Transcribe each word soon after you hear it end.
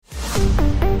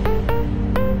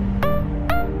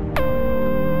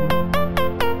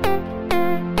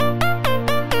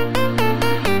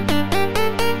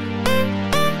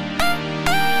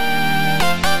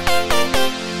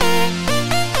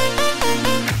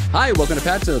Hi, welcome to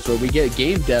Pat's Notes, where we get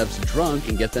game devs drunk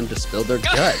and get them to spill their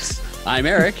guts. I'm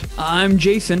Eric. I'm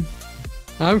Jason.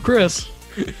 I'm Chris.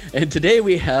 And today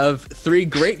we have three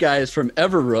great guys from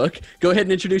Everrook. Go ahead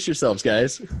and introduce yourselves,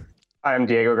 guys. I'm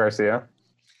Diego Garcia.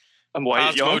 I'm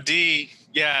Wyatt Cosmo Young. D.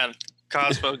 Yeah,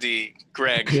 Cosmo D.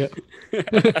 Greg. Yeah.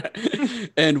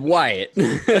 And Wyatt,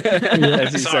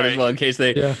 as he said Sorry. as well, in case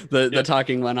the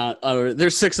talking went on.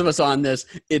 There's six of us on this.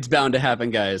 It's bound to happen,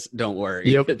 guys. Don't worry.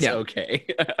 Yep. It's Yeah. okay.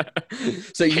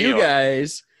 So you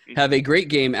guys have a great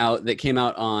game out that came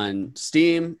out on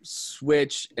Steam,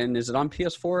 Switch, and is it on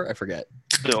PS4? I forget.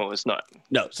 No, it's not.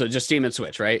 No, so just Steam and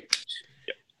Switch, right?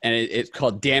 Yep. And it's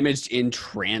called Damaged in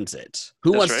Transit.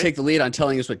 Who That's wants to right. take the lead on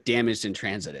telling us what Damaged in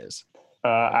Transit is?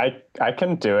 I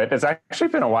can do it. It's actually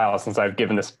been a while since I've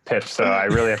given this pitch, so I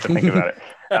really have to think about it.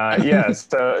 Dust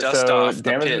So off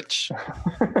the pitch.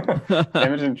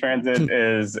 Damage in Transit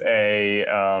is a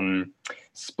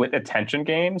split attention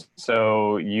game.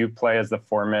 So you play as the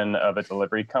foreman of a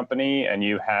delivery company, and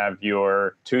you have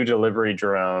your two delivery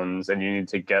drones, and you need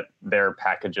to get their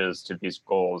packages to these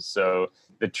goals. So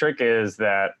the trick is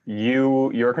that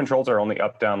your controls are only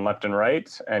up, down, left, and right,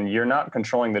 and you're not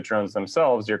controlling the drones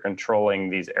themselves. You're controlling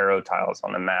these arrow tiles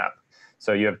on the map.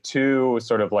 So you have two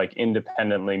sort of like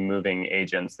independently moving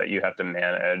agents that you have to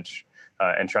manage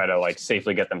and try to like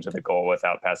safely get them to the goal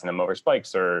without passing them over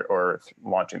spikes or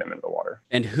launching them into the water.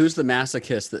 And who's the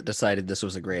masochist that decided this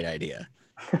was a great idea?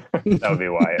 That would be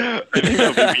Wyatt.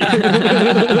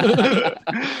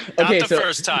 Okay, Not the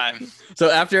first time. So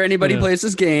after anybody Yeah. plays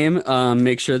this game,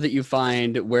 make sure that you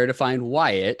find where to find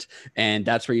Wyatt, and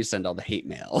that's where you send all the hate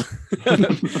mail.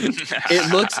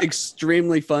 It looks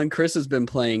extremely fun. Chris has been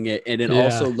playing it, and it Yeah,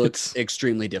 also looks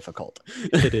extremely difficult.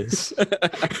 It is.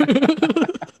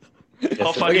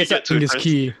 How far Okay, do you so- get to It it, is Chris?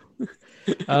 key.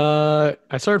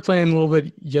 I started playing a little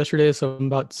bit yesterday, so I'm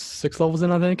about 6 levels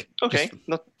in, I think. Okay.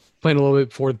 Not, Playing a little bit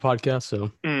before the podcast,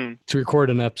 so mm, to record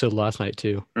an episode last night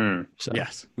too. Mm. So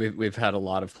Yes, we've had a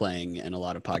lot of playing and a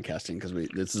lot of podcasting because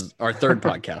this is our third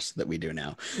podcast that we do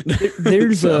now.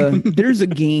 There's a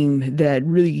game that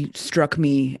really struck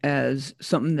me as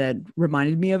something that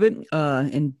reminded me of it.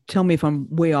 And tell me if I'm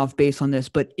way off base on this,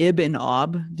 but Ib and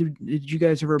Ob. Did you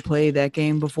guys ever play that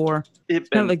game before? Ib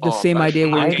Kind of and like the Ob, same idea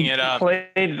where you Looking can, it up.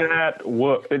 Played that.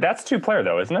 That's 2-player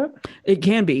though, isn't it? it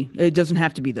can be. It doesn't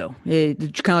have to be though.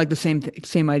 It's kind of like the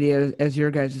same idea as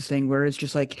your guys' thing, where it's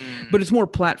just like, but it's more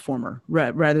platformer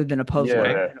rather than a puzzle.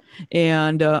 Yeah.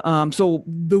 And so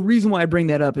the reason why I bring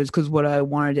that up is because what I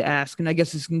wanted to ask, and I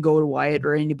guess this can go to Wyatt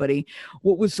or anybody,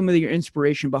 what was some of your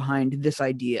inspiration behind this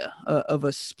idea of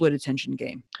a split attention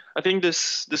game? I think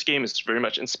this game is very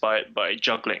much inspired by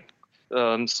juggling.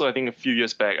 So I think a few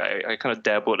years back, I kind of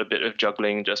dabbled a bit of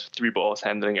juggling, just three balls,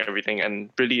 handling everything. And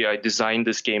really, I designed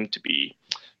this game to be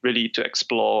really to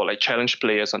explore, like challenge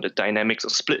players on the dynamics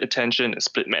of split attention and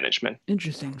split management.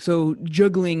 Interesting. So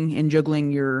juggling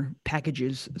your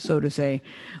packages, so to say,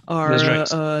 are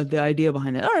That's right. the idea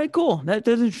behind it. All right, cool. That's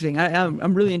interesting.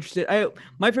 I'm really interested.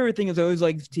 My favorite thing is I always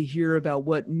like to hear about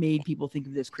what made people think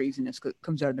of this craziness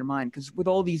comes out of their mind, because with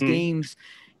all these games,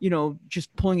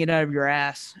 just pulling it out of your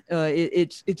ass,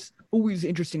 it's always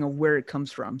interesting of where it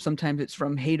comes from. Sometimes it's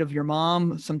from hate of your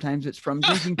mom. Sometimes it's from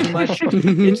drinking too much.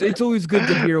 It's always good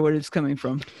to hear where it's coming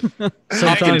from. sometimes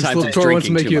Oftentimes it's Tor wants drinking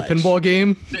to make too you a much. pinball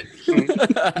game.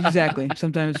 Exactly.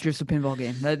 Sometimes it's just a pinball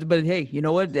game. But hey, you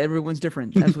know what? Everyone's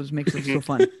different. That's what makes it so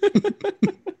fun.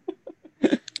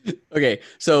 Okay,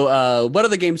 so what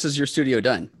other games has your studio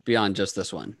done beyond just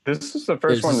this one? This is the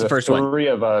first This one is the the first one. three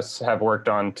of us have worked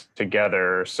on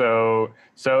together. So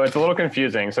it's a little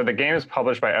confusing. So the game is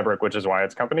published by Everrook, which is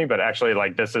Wyatt's company, but actually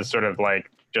like this is sort of like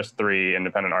just three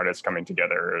independent artists coming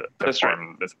together to That's right.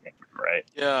 form this game, right?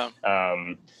 Yeah.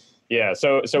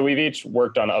 So we've each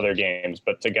worked on other games,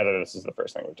 but together this is the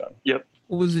first thing we've done. Yep.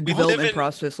 What was the We live development in-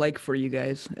 process like for you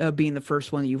guys, being the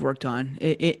first one that you've worked on?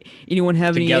 Anyone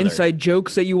have any Together. inside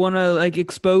jokes that you want to like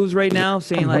expose right now?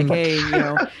 Saying like, hey,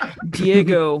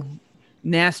 Diego,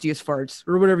 nastiest farts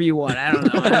or whatever you want. I don't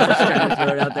know. I'm just trying to throw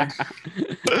it out there.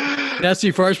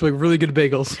 Nasty farts with really good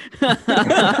bagels.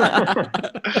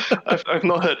 I've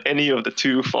not heard any of the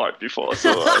two fart before,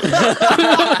 so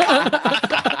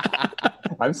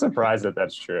I'm surprised that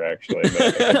that's true, actually.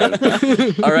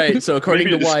 But All right, so according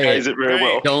maybe to it disguises Wyatt, it very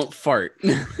well. don't fart.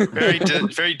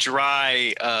 Very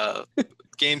dry.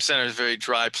 Game Center is a very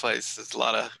dry place. There's a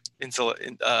lot of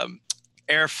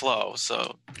airflow.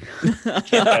 So so,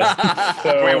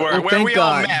 where thank we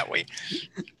all God. met,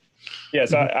 yeah,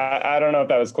 so I don't know if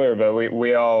that was clear, but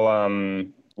we all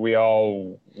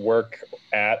work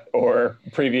at or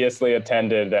previously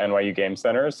attended the NYU Game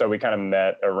Center, so we kind of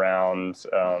met around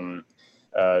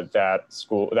that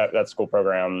school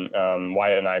program.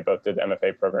 Wyatt and I both did the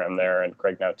MFA program there, and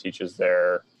Craig now teaches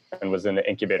there and was in the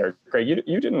incubator. Craig,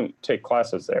 you didn't take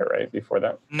classes there, right? Before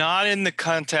that? Not in the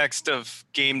context of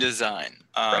game design.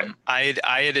 Right.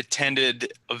 I had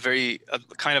attended a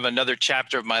kind of another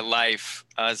chapter of my life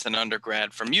as an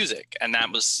undergrad for music, and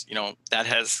that was, that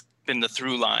has been the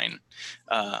through line,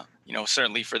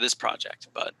 certainly for this project.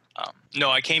 But no,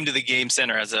 I came to the Game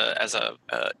Center as a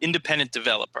independent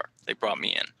developer. They brought me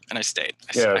in, and I stayed.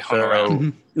 I hung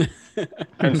around.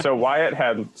 And so Wyatt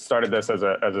had started this as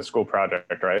a school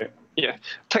project, right? Yeah,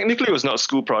 technically it was not a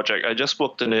school project. I just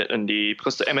worked on it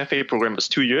because the MFA program was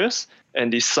 2 years,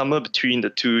 and the summer between the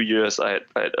 2 years, I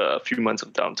had a few months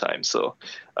of downtime. So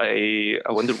I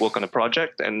wanted to work on a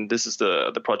project, and this is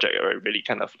the project I really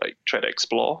kind of like try to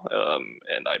explore,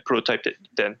 and I prototyped it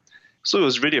then. So it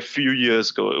was really a few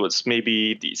years ago. It was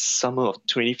maybe the summer of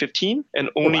 2015, and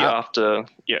only after,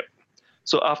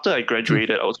 So after I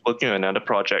graduated, I was working on another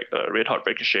project, Red Hot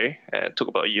Ricochet, and it took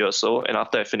about a year or so. And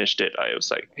after I finished it, I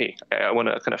was like, hey, I want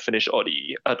to kind of finish all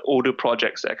the older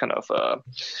projects that I kind of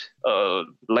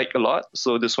like a lot.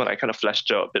 So this one I kind of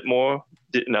fleshed out a bit more,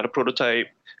 did another prototype,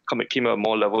 came out with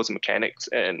more levels and mechanics.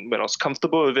 And when I was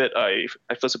comfortable with it, I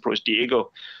first approached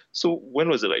Diego. So when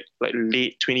was it, like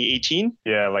late 2018?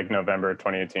 Yeah, like November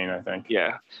 2018, I think.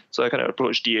 Yeah. So I kind of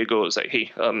approached Diego. It's like,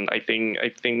 hey, I think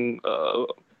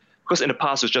because in the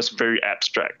past it's just very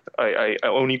abstract. I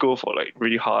only go for like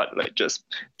really hard, like just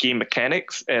game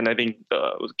mechanics. And I think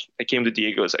I came to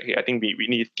Diego. It's like, hey, I think we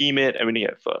need to theme it, and we need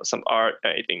to have some art.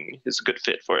 And I think it's a good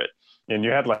fit for it. And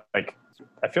you had like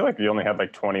I feel like you only had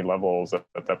like 20 levels at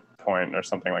that point or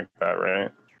something like that, right?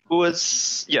 It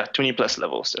was 20 plus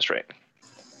levels. That's right.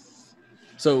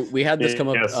 So we had this come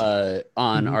up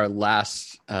on our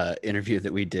last interview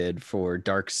that we did for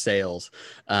Dark Sales.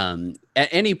 At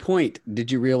any point,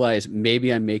 did you realize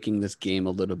maybe I'm making this game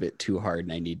a little bit too hard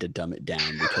and I need to dumb it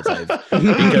down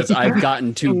because I've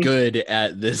gotten too good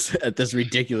at this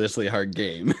ridiculously hard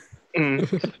game?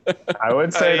 I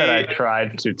would say that I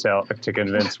tried to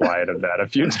convince Wyatt of that a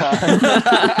few times.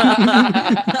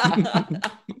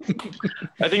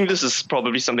 I think this is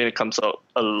probably something that comes out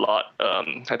a lot.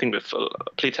 I think with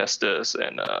playtesters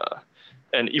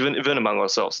and even among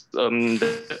ourselves,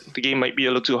 the game might be a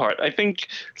little too hard. I think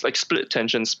like split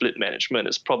attention, split management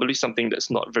is probably something that's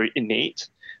not very innate.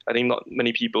 I think not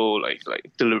many people like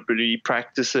deliberately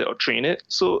practice it or train it,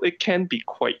 so it can be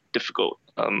quite difficult.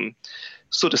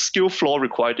 So the skill floor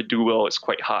required to do well is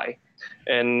quite high,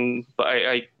 but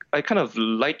I kind of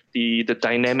like the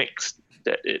dynamics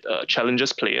that it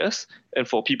challenges players, and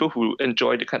for people who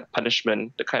enjoy the kind of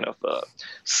punishment, the kind of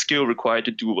skill required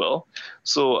to do well.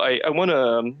 So I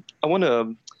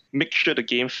wanna make sure the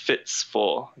game fits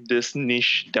for this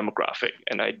niche demographic,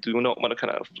 and I do not want to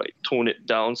kind of like tone it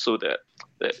down so that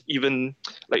even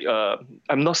like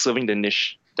I'm not serving the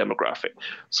niche demographic.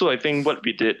 So I think what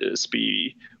we did is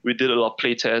we did a lot of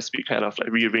play tests. We kind of like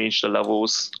rearranged the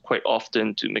levels quite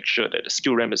often to make sure that the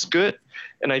skill ramp is good.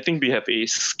 And I think we have a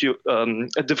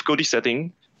difficulty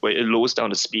setting where it lowers down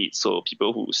the speed. So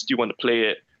people who still want to play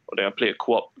it, or they want to play a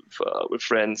co-op with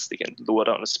friends, they can lower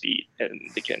down the speed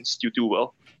and they can still do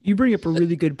well. You bring up a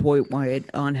really good point, Wyatt,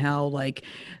 on how like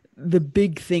the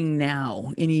big thing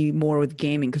now anymore with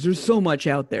gaming, because there's so much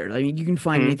out there. I mean, you can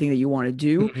find anything that you want to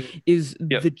do, is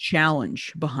the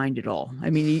challenge behind it all. I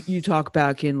mean, you talk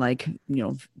back in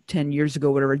 10 years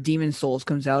ago, whatever, Demon Souls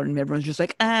comes out and everyone's just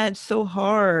like, it's so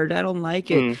hard, I don't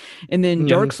like it. And then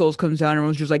Dark Souls comes out and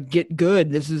everyone's just like, get good,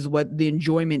 this is what the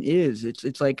enjoyment is.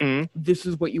 It's like this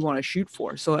is what you want to shoot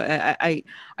for. So I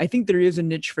think there is a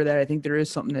niche for that. I think there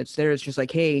is something that's there. It's just like,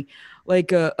 hey,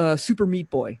 like Super Meat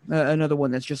Boy, another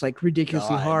one that's just like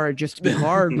ridiculously hard just to be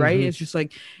hard, right? It's just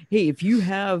like, hey, if you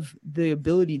have the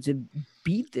ability to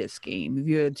beat this game, if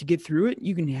you to get through it,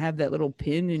 you can have that little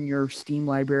pin in your Steam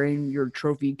library, in your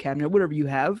trophy cabinet, whatever you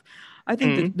have. I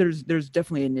think that there's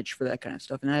definitely a niche for that kind of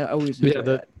stuff, and I always enjoy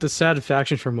that. The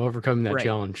satisfaction from overcoming that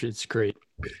challenge, it's great.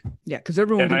 Yeah, because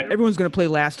everyone's going to play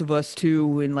Last of Us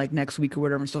 2 in like next week or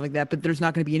whatever and stuff like that, but there's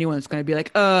not going to be anyone that's going to be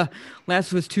like,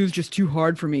 Last of Us 2 is just too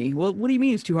hard for me. Well, what do you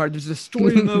mean it's too hard? There's a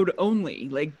story mode only.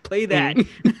 Like, play that.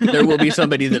 There will be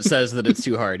somebody that says that it's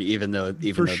too hard, even though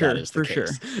that is the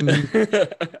case.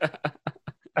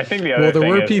 I think the other there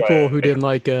were people who didn't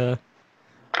like the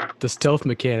stealth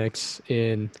mechanics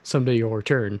in Someday You'll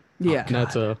Return. Yeah, and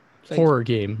that's a horror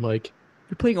game. Like,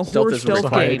 you're playing a horror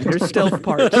stealth game. There's stealth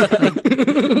parts.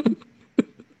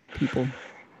 People.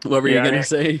 What were you going to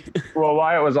say? Well,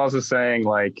 Wyatt was also saying,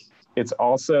 like, it's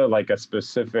also like a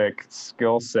specific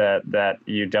skill set that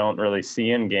you don't really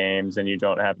see in games, and you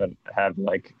don't have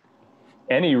like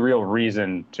any real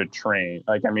reason to train.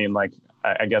 Like, I mean, like,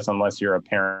 I guess unless you're a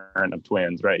parent of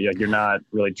twins, right? You're not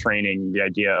really training the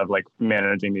idea of like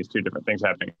managing these two different things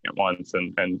happening at once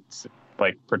and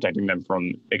like protecting them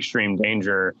from extreme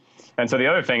danger. And so the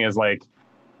other thing is like,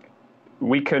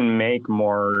 we can make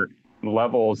more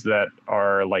levels that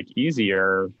are like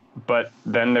easier, but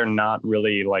then they're not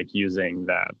really like using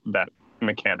that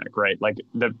mechanic, right? Like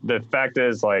the fact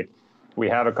is like, we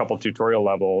have a couple tutorial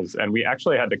levels and we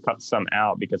actually had to cut some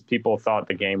out because people thought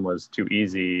the game was too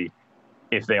easy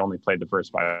if they only played the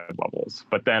first 5 levels.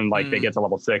 But then like they get to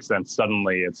level 6, then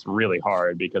suddenly it's really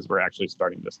hard because we're actually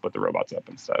starting to split the robots up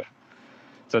and stuff.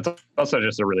 So it's also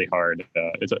just a really hard,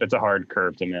 it's a hard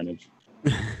curve to manage.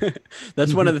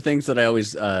 That's one of the things that I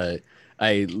always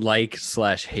I like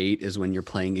 / hate is when you're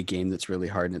playing a game that's really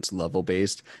hard and it's level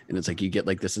based and it's like you get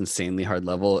like this insanely hard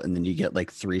level and then you get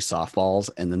like 3 softballs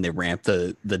and then they ramp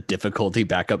the difficulty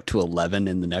back up to 11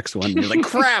 in the next one. And you're like,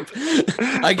 crap!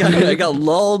 I got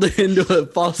lulled into a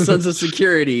false sense of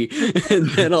security and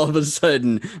then all of a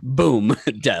sudden, boom,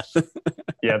 death.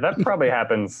 Yeah, that probably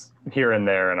happens here and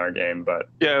there in our game, but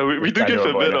yeah, we do give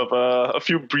a bit of a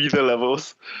few breather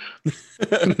levels.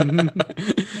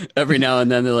 Every now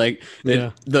and then they're like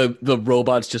the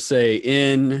robots just say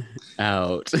in,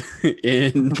 out,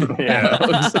 in,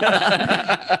 out.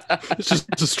 It's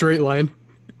just a straight line,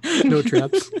 no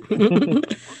traps.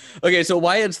 Okay, so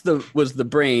Wyatt's was the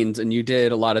brains, and you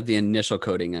did a lot of the initial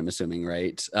coding, I'm assuming,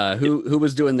 right? Who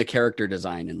was doing the character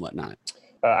design and whatnot?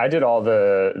 I did all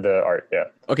the art. Yeah.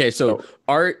 Okay, so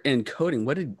art and coding.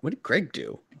 What did Greg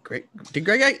do?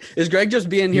 Is Greg just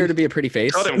being here to be a pretty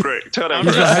face? Tell him, Greg.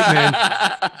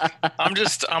 I'm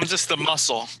just the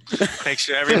muscle. Make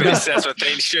sure everybody says what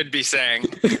they should be saying.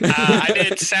 I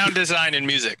did sound design and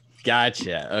music.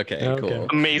 Gotcha. Okay, cool.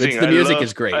 Amazing. The music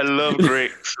is great. I love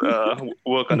Greg's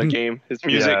work on the game. His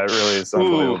music. Yeah, it really is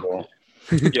unbelievable.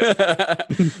 Yeah.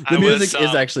 The music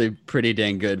is actually pretty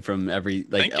dang good from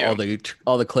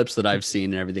all the clips that I've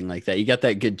seen and everything like that. You got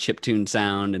that good chiptune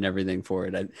sound and everything for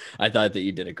it. I thought that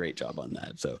you did a great job on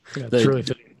that. So really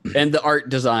and the art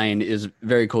design is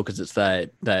very cool because it's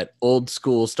that old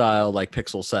school style like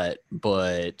pixel set,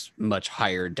 but much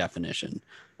higher definition.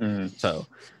 So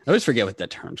I always forget what that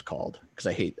term's called because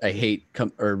I hate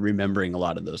remembering a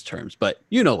lot of those terms, but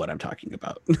you know what I'm talking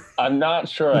about. I'm not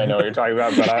sure I know what you're talking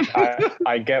about, but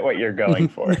I get what you're going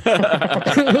for.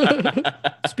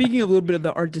 Speaking a little bit of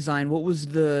the art design, what was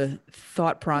the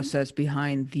thought process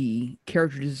behind the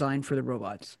character design for the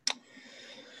robots?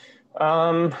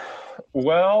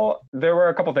 Well, there were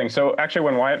a couple things. So actually,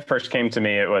 when Wyatt first came to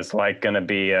me, it was like going to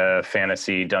be a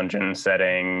fantasy dungeon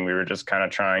setting. We were just kind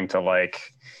of trying to like,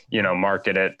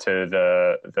 market it to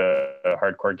the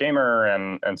hardcore gamer,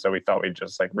 and so we thought we'd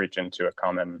just like reach into a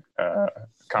common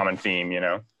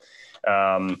theme,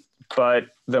 But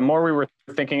the more we were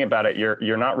thinking about it,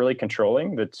 you're not really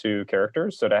controlling the two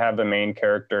characters. So to have the main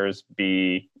characters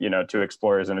be, two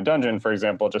explorers in a dungeon, for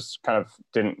example, just kind of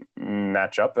didn't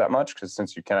match up that much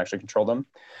since you can't actually control them.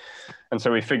 And so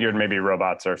we figured maybe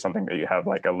robots are something that you have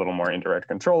like a little more indirect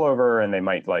control over, and they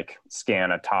might like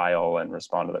scan a tile and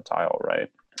respond to the tile,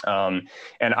 right? And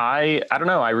I don't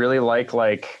know, I really like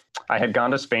I had gone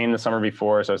to Spain the summer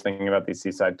before, so I was thinking about these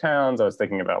seaside towns. I was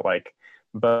thinking about like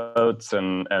boats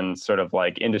and sort of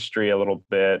like industry a little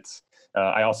bit.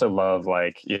 I also love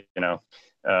the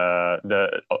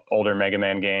older Mega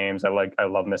Man games. I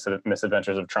love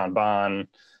Misadventures of Tron Bonne.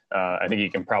 I think you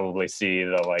can probably see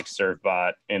the like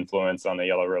Servbot influence on the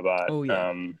Yellow Robot. Oh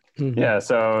yeah. Yeah.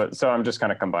 So I'm just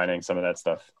kind of combining some of that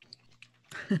stuff.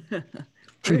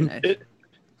 Very nice.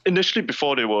 Initially,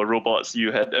 before they were robots,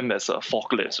 you had them as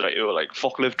forklifts, right? You were like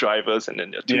forklift drivers, and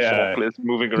then there are two forklifts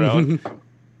moving around.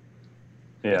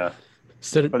 Yeah.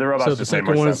 But the robots the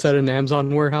second one is set in an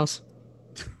Amazon warehouse.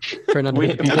 Try not to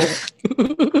hit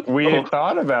the We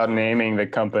thought about naming the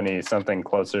company something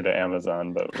closer to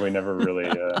Amazon, but we never really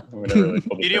pulled it.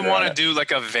 You didn't want to do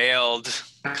like a veiled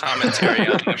commentary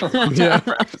on them. Yeah.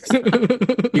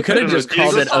 You could have just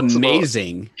called it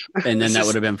amazing, and then that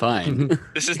would have been fine.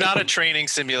 This is not a training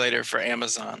simulator for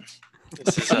Amazon.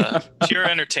 This is pure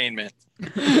entertainment.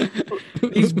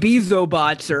 These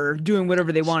Bezobots are doing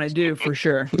whatever they want to do for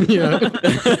sure. Yeah.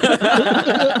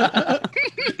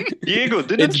 Diego,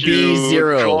 didn't you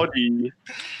draw the...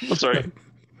 Oh, sorry.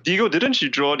 Diego, didn't you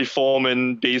draw the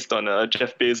foreman based on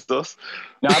Jeff Bezos?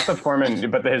 Not the foreman,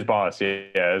 but his boss. Yeah,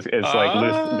 it's like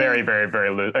loose, very, very,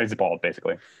 very loose. He's bald,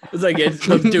 basically. It's like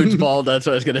the dude's bald. That's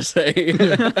what I was gonna say.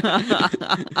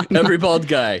 Every bald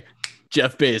guy,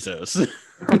 Jeff Bezos.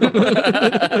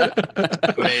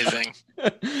 Amazing.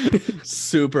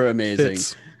 Super amazing.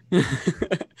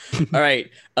 All right.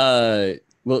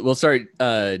 We'll start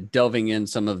delving in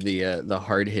some of the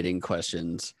hard hitting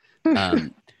questions.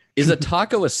 Is a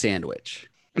taco a sandwich?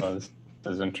 This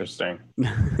is interesting.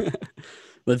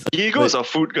 Diego's a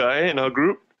food guy in our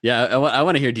group. Yeah, I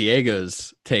want to hear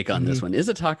Diego's take on this one. Is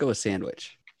a taco a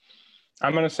sandwich?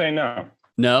 I'm gonna say no.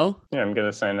 No? Yeah, I'm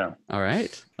gonna say no. All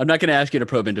right. I'm not gonna ask you to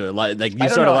probe into it. Like you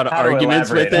start a lot of arguments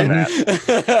with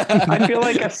it. I feel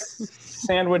like a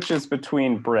sandwich is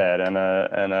between bread and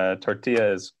a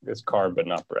tortilla is carb but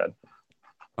not bread.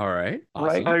 All right. Awesome.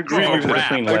 Right. I agree with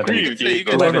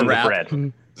leavened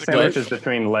bread. Sandwich is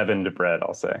between leavened bread,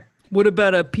 I'll say. What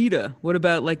about a pita? What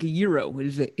about like a gyro?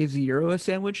 Is a gyro a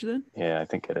sandwich then? Yeah, I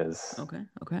think it is. Okay.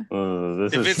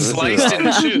 If it's sliced in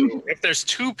two, if there's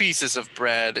two pieces of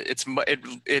bread, it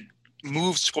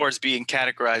moves towards being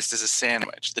categorized as a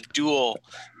sandwich. The dual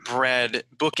bread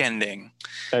bookending.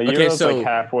 A gyro's like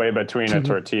halfway between a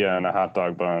tortilla and a hot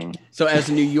dog bun. So as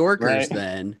New Yorkers,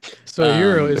 then, so a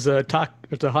gyro is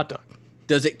it's a hot dog.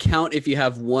 Does it count if you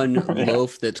have one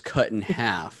loaf that's cut in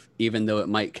half, even though it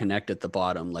might connect at the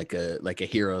bottom, like a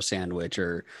hero sandwich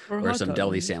or some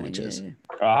deli sandwiches? Yeah.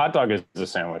 A hot dog is a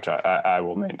sandwich. I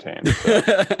will maintain.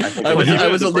 I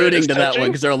was alluding to that one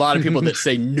because there are a lot of people that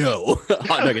say no,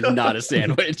 hot dog is not a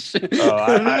sandwich. Actually,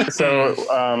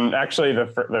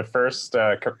 the first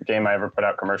game I ever put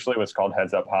out commercially was called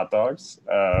Heads Up Hot Dogs,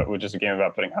 which is a game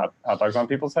about putting hot dogs on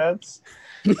people's heads.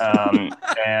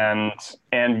 And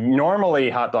normally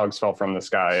hot dogs fell from the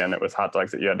sky, and it was hot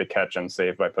dogs that you had to catch and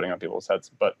save by putting on people's heads.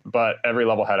 But every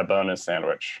level had a bonus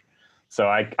sandwich. So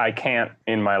I can't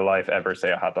in my life ever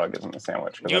say a hot dog isn't a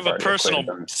sandwich. You have a personal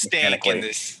stake in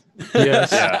this.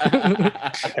 Yes. Yeah.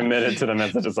 I committed to them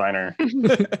as a designer.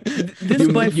 This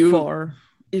by far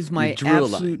is my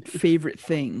absolute favorite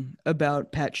thing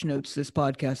about Patch Notes, this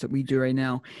podcast that we do right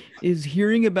now, is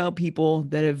hearing about people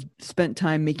that have spent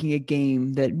time making a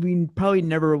game that we probably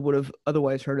never would have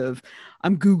otherwise heard of.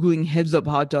 I'm Googling Heads Up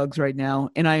Hot Dogs right now,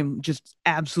 and I'm just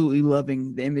absolutely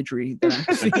loving the imagery that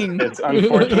I'm seeing. It's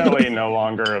unfortunately no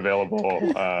longer available.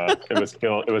 It was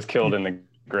killed in the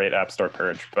Great App Store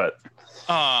purge, but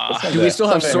do we still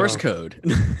have source code?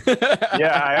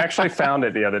 Yeah, I actually found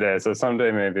it the other day, so someday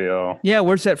maybe I'll. Yeah,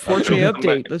 where's that 4K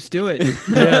update? Let's do it.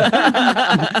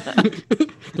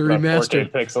 The remaster.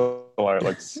 4K pixel art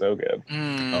looks so good.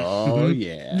 Oh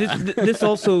yeah. This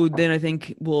also then I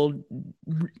think will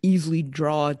easily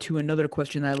draw to another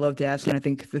question that I love to ask, and I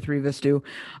think the three of us do.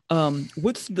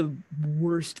 What's the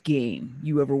worst game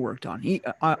you ever worked on?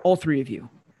 All three of you.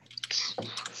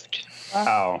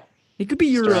 Wow. It could be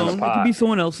your own. It could be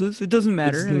someone else's. It doesn't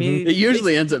matter. I mean, it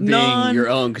usually ends up being your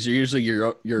own because you're usually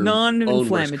your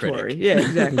non-inflammatory. Yeah,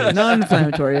 exactly.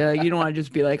 Non-inflammatory. You don't want to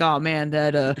just be like, oh man,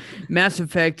 that Mass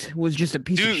Effect was just a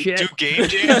piece of shit. Do game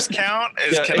jams count?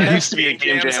 Can I used to be a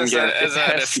game jam as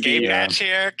an escape hatch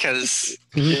here? Because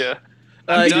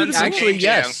actually,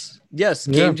 yes. Yes,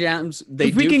 game jams.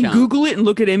 If we can Google it and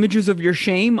look at images of your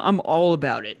shame, I'm all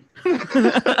about it.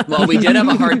 Well, we did have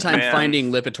a hard time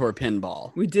finding Lipitor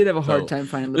pinball. We did have a hard time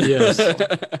finding Lipitor. Yes.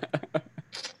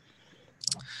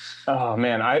 Oh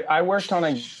man, I worked on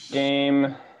a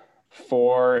game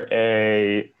for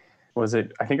I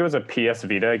think it was a PS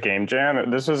Vita game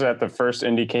jam. This was at the first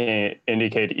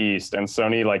Indiecade East, and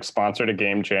Sony sponsored a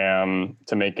game jam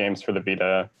to make games for the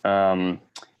Vita.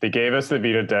 They gave us the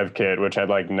Vita dev kit, which had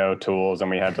no tools,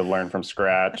 and we had to learn from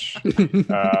scratch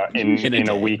in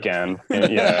a weekend.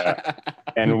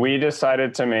 And we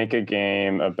decided to make a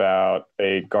game about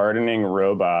a gardening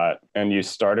robot, and you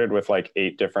started with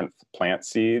 8 different plant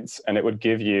seeds, and it would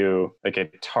give you a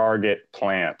target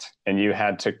plant, and you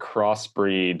had to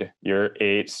crossbreed your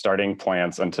 8 starting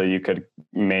plants until you could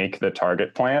make the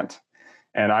target plant.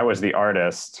 And I was the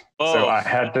artist, so I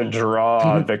had to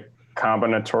draw the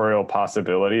combinatorial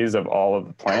possibilities of all of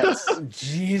the plants.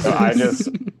 Jesus. So I just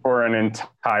for an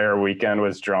entire weekend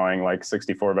was drawing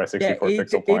 64 by 64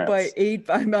 pixel plants. 8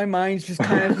 by 8 my mind's just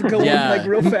kind of going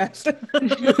real fast.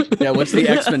 Yeah, what's the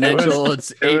exponential?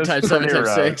 It's 8 times 7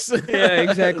 times 6. Yeah,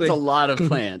 exactly. It's a lot of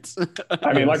plants.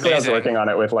 I mean, luckily I was working on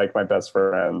it with my best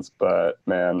friends, but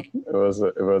man, it was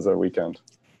a weekend.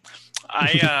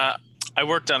 I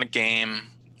worked on a game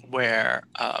where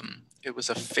it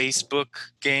was a Facebook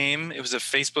game. It was a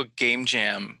Facebook game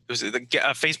jam. It was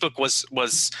Facebook was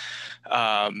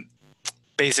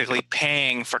basically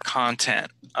paying for content.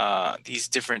 These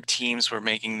different teams were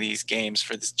making these games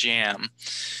for this jam,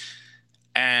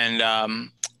 and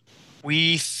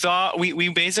we thought we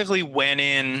basically went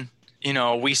in.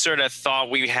 We sort of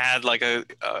thought we had a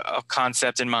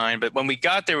concept in mind, but when we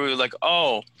got there, we were like,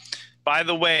 oh, by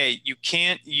the way, you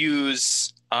can't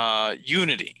use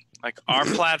Unity. Like our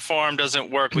platform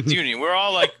doesn't work with Unity. We're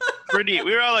all like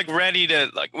ready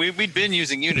to like we'd been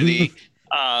using Unity.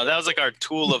 That was like our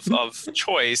tool of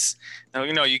choice. Now,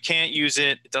 you can't use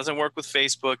it. It doesn't work with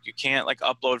Facebook. You can't like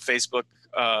upload Facebook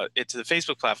it to the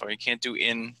Facebook platform. You can't do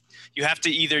you have to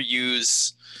either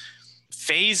use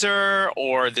Phaser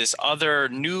or this other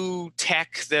new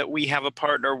tech that we have a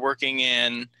partner working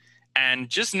in, and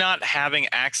just not having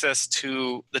access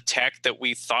to the tech that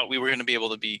we thought we were going to be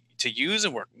able to use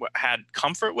and had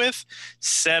comfort with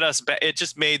set us back. It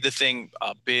just made the thing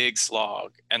a big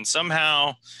slog, and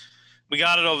somehow we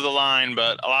got it over the line,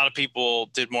 but a lot of people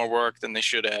did more work than they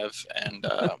should have. And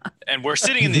and we're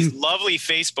sitting in this lovely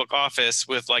Facebook office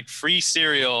with like free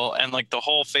cereal and like the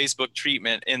whole Facebook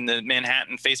treatment in the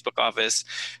Manhattan Facebook office.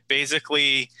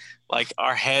 Basically, like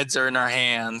our heads are in our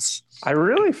hands. I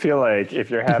really feel like if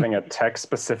you're having a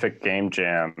tech-specific game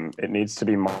jam, it needs to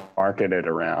be marketed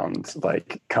around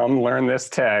like, come learn this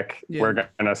tech. Yeah. We're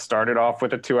gonna start it off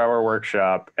with a 2-hour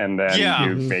workshop, and then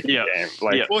you make a game.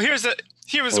 Like, well, here's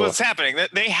what's happening.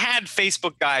 They had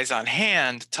Facebook guys on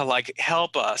hand to like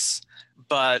help us,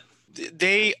 but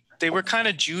they were kind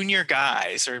of junior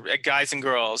guys or guys and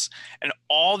girls, and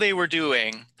all they were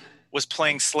doing was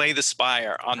playing Slay the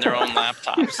Spire on their own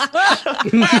laptops.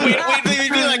 We'd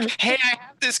be like, hey, I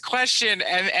have this question.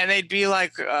 And they'd be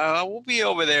like, we'll be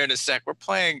over there in a sec. We're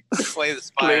playing Slay the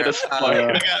Spire.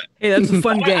 Hey, that's a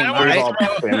fun game, right? I don't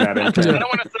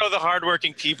want to throw the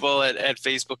hardworking people at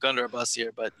Facebook under a bus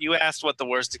here, but you asked what the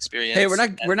worst experience. Hey,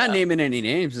 we're not naming any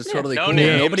names. It's totally cool.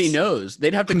 Names. Nobody knows.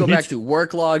 They'd have to go back to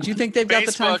work logs. You think they've got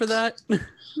the time for that?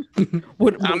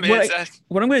 what I'm going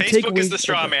to take away is the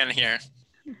straw man here.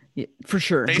 Yeah, for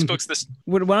sure. Facebook's this.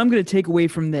 What I'm going to take away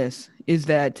from this is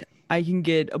that I can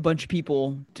get a bunch of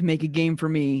people to make a game for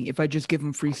me if I just give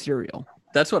them free cereal.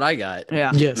 That's what I got.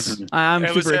 Yeah. Yes. I'm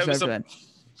super excited for that.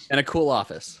 And a cool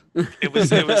office. It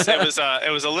was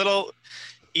a little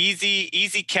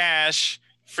easy cash,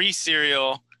 free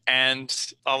cereal,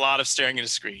 and a lot of staring at a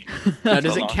screen. Now,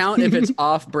 does it count if it's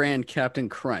off-brand Captain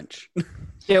Crunch?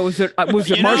 Yeah, was it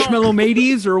Marshmallow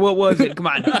Mateys or what was it? Come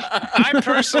on. I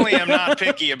personally am not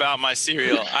picky about my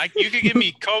cereal. You could give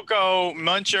me Cocoa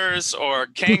Munchers or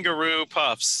Kangaroo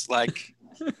Puffs, like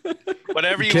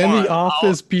whatever you want. Can the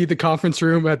office be the conference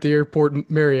room at the airport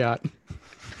Marriott?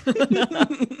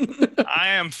 I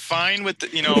am fine with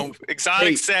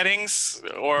exotic settings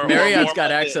or Marriott's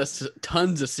got access to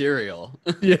tons of cereal.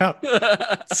 Yeah,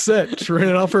 set. Just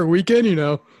rent it out for a weekend,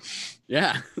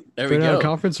 Yeah, there we go.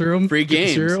 Conference room, free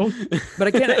games. Cereal. But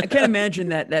I can't imagine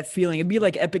that feeling. It'd be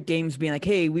like Epic Games being like,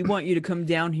 "Hey, we want you to come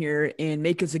down here and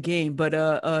make us a game, but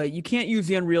you can't use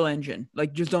the Unreal Engine.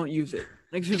 Like, just don't use it."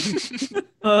 Like,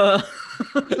 well,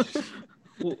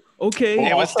 okay.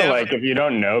 Well, also, like if you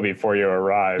don't know before you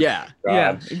arrive. Yeah,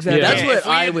 exactly. Yeah. That's what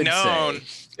I would say.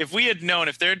 If we had known,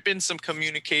 if there had been some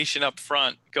communication up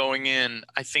front going in,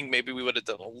 I think maybe we would have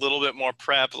done a little bit more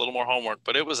prep, a little more homework,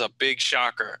 but it was a big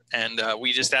shocker. And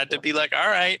we just had to be like, all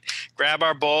right, grab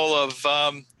our bowl of,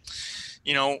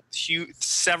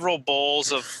 several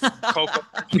bowls of cocoa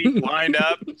lined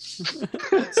up,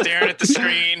 staring at the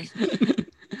screen.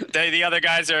 The other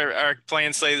guys are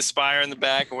playing Slay the Spire in the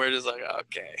back, and we're just like,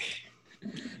 okay.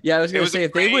 Yeah, I was going to say,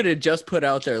 if they would have just put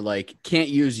out there, like, can't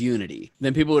use Unity,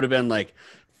 then people would have been like,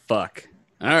 fuck.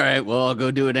 All right, well, I'll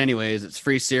go do it anyways. It's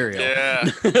free cereal. Yeah.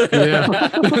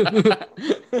 Yeah.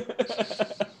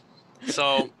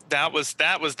 So that was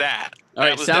that. All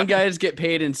right, sound guys get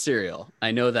paid in cereal.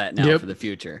 I know that now for the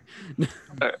future.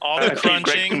 All the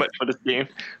crunching. Too much for this game.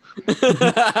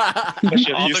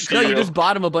 No, you just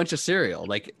bought him a bunch of cereal,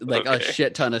 like a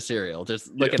shit ton of cereal.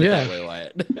 Just look at it that way,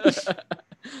 Wyatt.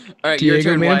 All right, Diego, your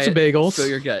turn, Wyatt. some bagels. Spill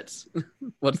your guts.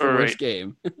 What's the worst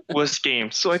game? Worst game.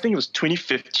 So I think it was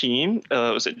 2015. It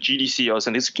was at GDC. I was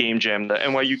in this game jam. The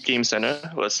NYU Game Center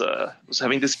was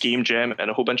having this game jam,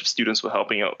 and a whole bunch of students were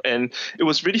helping out. And it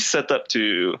was really set up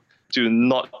to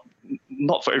not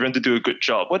for everyone to do a good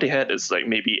job. What they had is like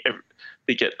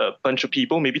they get a bunch of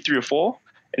people, maybe 3 or 4,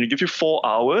 and they give you 4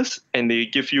 hours, and they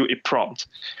give you a prompt.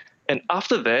 And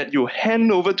after that, you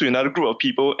hand over to another group of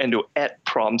people, and they'll add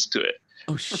prompts to it.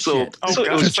 Oh shit! So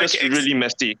it was just really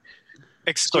messy.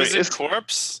 Exquisite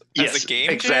Corpse as a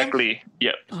game exactly. jam?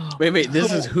 Yep. Oh, Wait.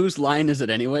 This is whose line is it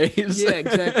anyways? Yeah,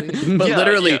 exactly. But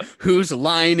literally, whose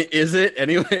line is it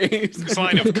anyways? Whose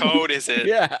line of code is it?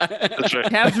 Yeah. That's right.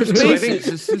 Tabs or spaces.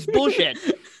 This is bullshit.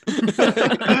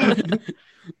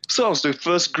 So I was the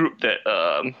first group that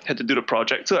had to do the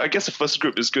project. So I guess the first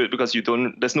group is good because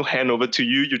there's no handover to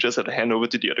you. You just have to hand over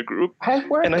to the other group. I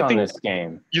worked on this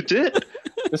game. You did?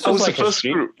 This was like the first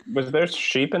group. Was there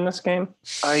sheep in this game?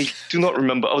 I do not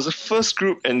remember. I was the first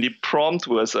group, and the prompt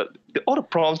was all the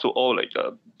prompts were all like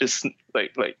business,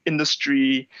 like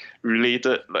industry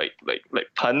related, like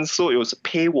puns. So it was a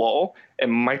paywall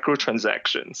and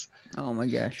microtransactions. Oh my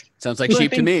gosh. Sounds like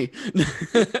sheep to me.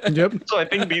 Yep. So I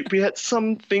think we had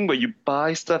something where you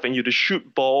buy stuff and you have to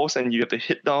shoot balls and you have to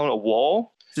hit down a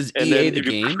wall. This is and EA then the if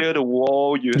game? you clear the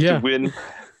wall, you have to win.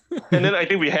 And then I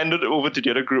think we handed it over to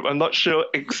the other group. I'm not sure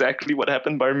exactly what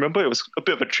happened, but I remember it was a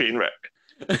bit of a train wreck.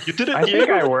 You did it. I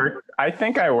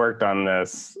think I worked on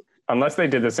this, unless they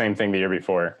did the same thing the year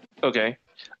before. Okay.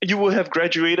 You will have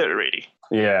graduated already.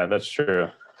 Yeah, that's true.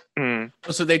 Mm.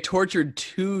 So they tortured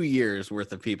 2 years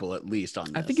worth of people at least on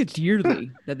this. I think it's yearly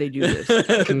that they do this.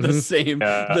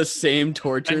 the same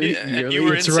torture. And you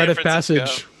were it's a rite of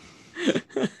passage.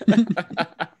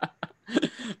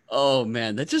 Oh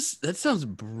man, that sounds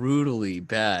brutally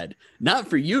bad. Not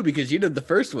for you because you did the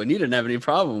first one. You didn't have any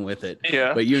problem with it.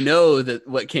 Yeah. But you know that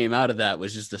what came out of that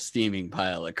was just a steaming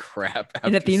pile of crap.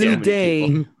 And at the end of the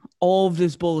day, all of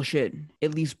this bullshit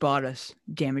at least brought us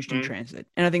damaged in transit.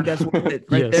 And I think that's worth it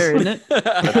right there, isn't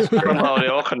it? Somehow they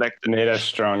all connected. Made us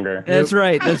stronger. That's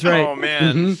right. That's right. Oh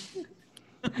man.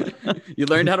 You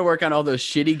learned how to work on all those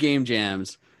shitty game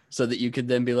jams so that you could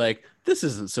then be like, this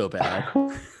isn't so bad.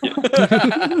 Don't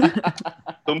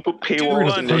put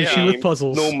paywalls in the game. With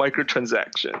puzzles. No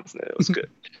microtransactions. It was good.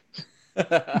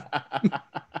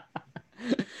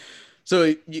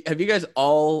 So have you guys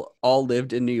all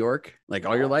lived in New York like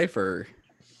all your life, or?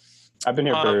 I've been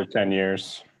here for 10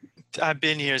 years. I've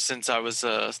been here since I was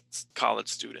a college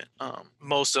student.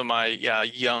 Most of my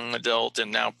young adult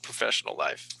and now professional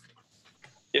life.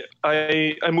 Yeah,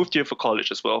 I moved here for college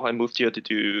as well. I moved here in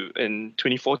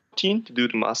 2014 to do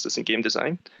the master's in game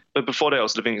design. But before that, I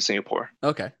was living in Singapore.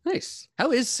 Okay, nice.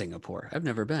 How is Singapore? I've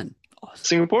never been.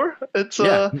 Singapore, it's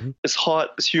it's hot,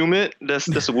 it's humid. That's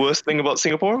the worst thing about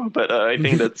Singapore. But I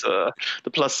think that's the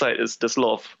plus side is there's a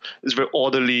lot of, it's very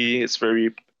orderly. It's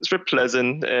very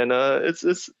pleasant, and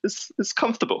it's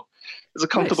comfortable. It's a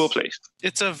comfortable place.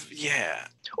 It's a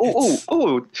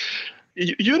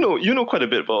You know quite a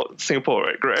bit about Singapore,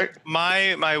 right, Greg?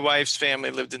 My wife's family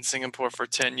lived in Singapore for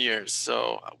 10 years,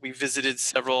 so we visited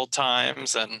several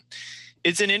times, and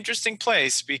it's an interesting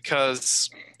place because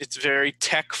it's very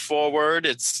tech forward.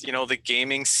 It's, the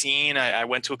gaming scene. I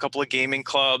went to a couple of gaming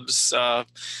clubs,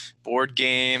 board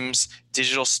games,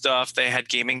 digital stuff. They had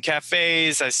gaming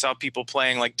cafes. I saw people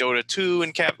playing like Dota 2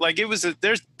 and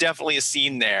there's definitely a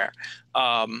scene there.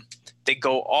 They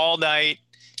go all night.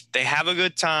 They have a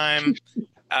good time.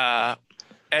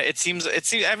 It seems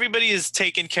everybody is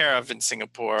taken care of in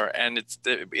Singapore, and it's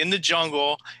in the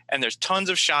jungle, and there's tons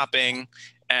of shopping,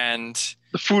 and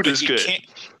the food is good.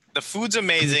 The food's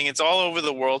amazing. It's all over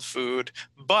the world food,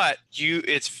 but you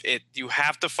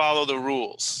have to follow the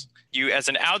rules. You, as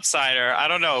an outsider, I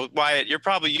don't know, Wyatt, you're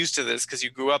probably used to this because you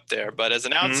grew up there, but as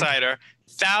an outsider,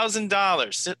 $1,000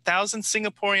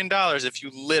 Singaporean dollars if you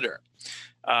litter.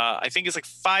 I think it's like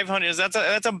 500.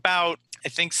 That's about, I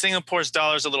think Singapore's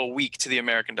dollar is a little weak to the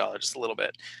American dollar, just a little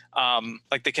bit,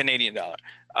 like the Canadian dollar.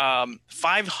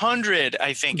 500,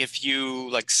 I think, if you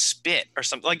like spit or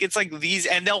something. Like it's like these,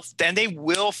 and they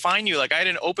will fine you. Like I had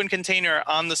an open container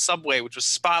on the subway which was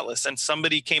spotless, and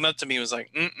somebody came up to me and was like,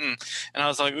 and I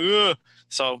was like, ugh.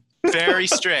 So very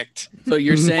strict. So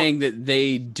you're saying that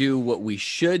they do what we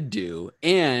should do,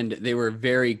 and they were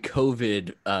very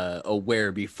COVID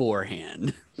aware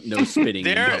beforehand. No spitting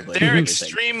in public. They're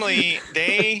extremely.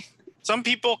 Some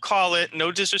people call it,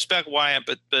 no disrespect, Wyatt,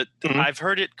 but I've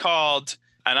heard it called,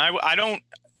 and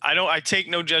I take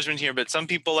no judgment here, but some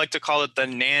people like to call it the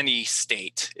nanny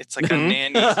state. It's like a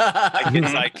nanny.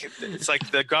 It's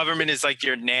like the government is like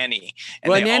your nanny.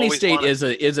 And well, a nanny state is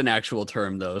an actual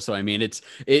term though. So I mean,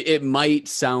 it might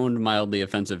sound mildly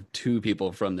offensive to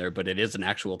people from there, but it is an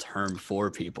actual term for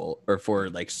people or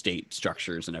for like state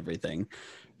structures and everything.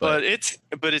 But it's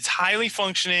highly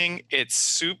functioning. It's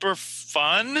super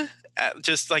fun.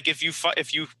 Just like if you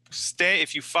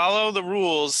follow the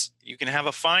rules, you can have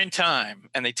a fine time,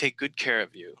 and they take good care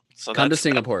of you. So come to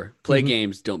Singapore, play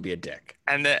games, don't be a dick.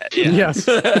 And yes,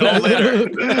 don't litter.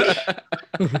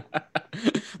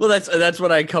 Well, that's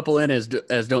what I couple in as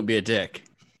don't be a dick.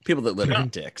 People that litter are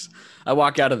dicks. I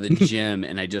walk out of the gym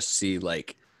and I just see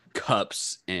like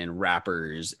cups and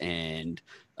wrappers and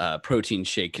protein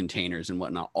shake containers and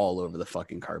whatnot all over the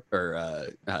fucking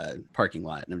parking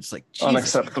lot. And I'm just like,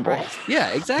 unacceptable. Yeah,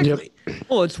 exactly. Yep.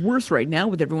 Well, it's worse right now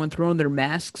with everyone throwing their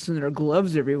masks and their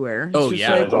gloves everywhere. It's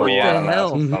there's a lot of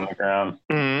masks on the ground.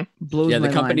 Blows the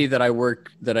company mind.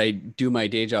 that I do my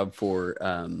day job for,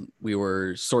 we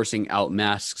were sourcing out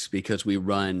masks because we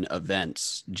run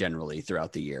events generally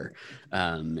throughout the year.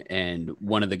 And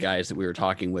one of the guys that we were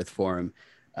talking with for him,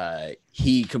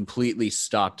 he completely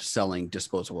stopped selling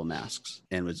disposable masks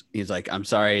and he's like, I'm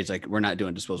sorry. He's like, we're not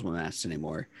doing disposable masks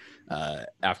anymore.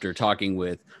 After talking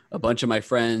with a bunch of my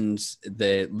friends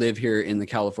that live here in the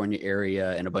California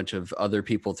area and a bunch of other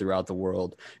people throughout the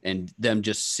world, and them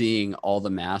just seeing all the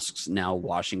masks now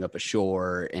washing up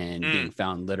ashore and being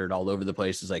found littered all over the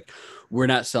place, is like, we're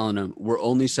not selling them. We're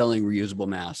only selling reusable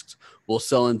masks. We'll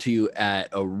sell them to you at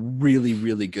a really,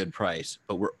 really good price,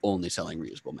 but we're only selling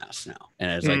reusable masks now.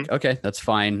 And I was like, okay, that's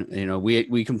fine. You know,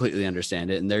 we completely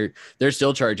understand it. And they're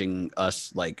still charging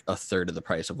us like a third of the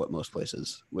price of what most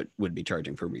places would be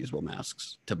charging for reusable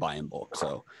masks to buy in bulk.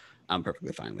 So I'm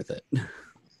perfectly fine with it.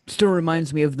 Still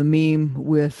reminds me of the meme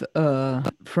with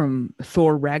from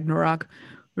Thor Ragnarok,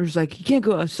 where it's like, you can't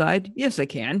go outside. Yes, I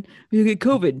can. You get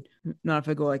COVID. Not if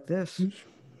I go like this.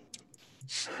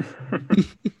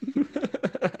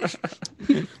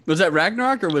 Was that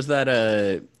Ragnarok or was that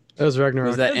That was Ragnarok.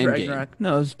 Was that Endgame? Ragnarok?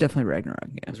 No, it was definitely Ragnarok.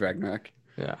 Yeah. It was Ragnarok.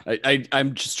 Yeah.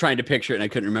 I'm just trying to picture it, and I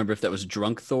couldn't remember if that was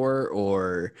drunk Thor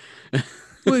or.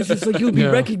 Well, it's just like, you'll be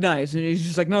recognized, and he's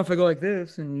just like, no, if I go like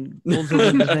this, and he pulls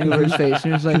over the thing over his face,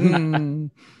 and he's like,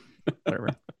 whatever.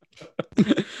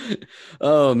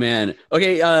 Oh man.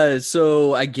 Okay.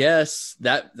 So I guess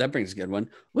that brings a good one.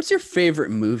 What's your favorite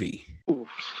movie? Oof.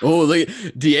 Oh, look,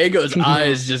 Diego's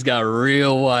eyes just got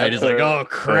real wide. He's like, oh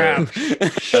crap.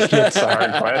 That's a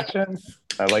hard question.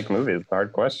 I like movies. It's a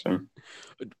hard question.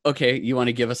 Okay, you want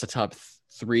to give us a top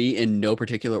 3 in no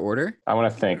particular order? I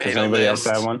want to think. Does anybody else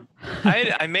have one?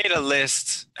 I made a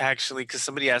list actually because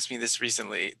somebody asked me this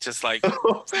recently. Just like,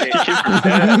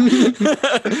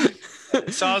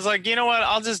 so I was like, you know what?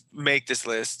 I'll just make this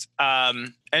list.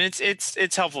 And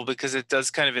it's helpful because it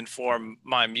does kind of inform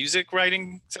my music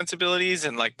writing sensibilities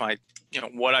and like my,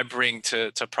 what I bring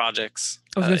to projects.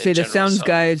 I was gonna say the sounds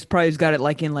guy's probably got it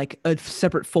like in like a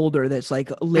separate folder that's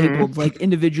like labeled like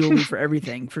individually for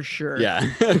everything for sure. Yeah.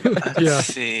 Let's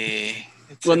see.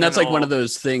 Well, and that's like one of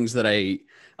those things that I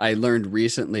learned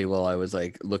recently while I was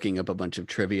like looking up a bunch of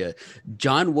trivia.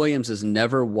 John Williams has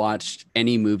never watched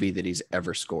any movie that he's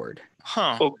ever scored.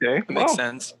 Huh. Okay. That makes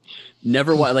sense.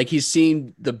 Never like he's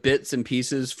seen the bits and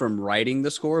pieces from writing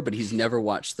the score, but he's never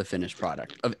watched the finished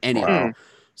product of any of them.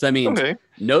 So that means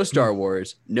no Star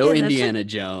Wars, no Indiana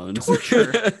Jones, no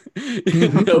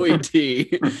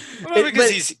E.T. Well,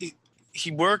 because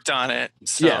he worked on it.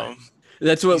 So. Yeah.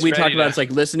 That's what we talk about. It's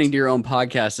like listening to your own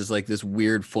podcast is like this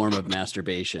weird form of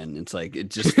masturbation. It's like,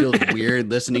 it just feels weird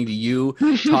listening to you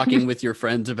talking with your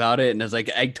friends about it. And it's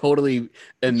like, I totally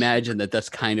imagine that that's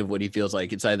kind of what he feels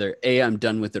like. It's either A, I'm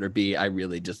done with it, or B, I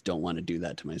really just don't want to do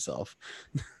that to myself.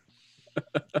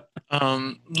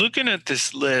 Looking at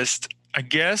this list, I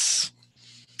guess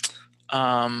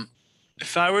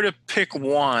if I were to pick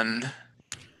one,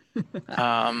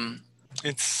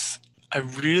 I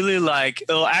really like,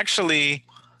 actually,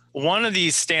 one of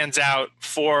these stands out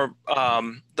for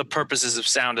the purposes of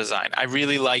sound design. I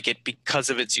really like it because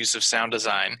of its use of sound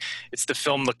design. It's the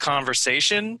film The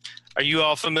Conversation. Are you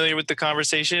all familiar with The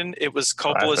Conversation? It was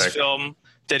Coppola's film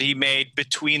that he made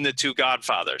between the two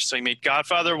Godfathers. So he made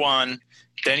Godfather 1,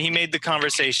 then he made The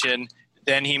Conversation,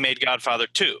 then he made Godfather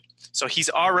 2. So he's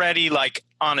already like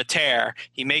on a tear.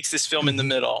 He makes this film in the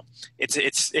middle. It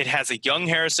has a young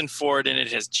Harrison Ford in it.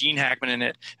 It has Gene Hackman in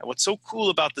it. And what's so cool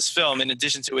about this film, in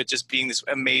addition to it just being this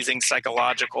amazing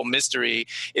psychological mystery,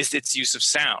 is its use of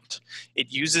sound.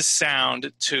 It uses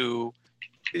sound to.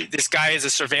 This guy is a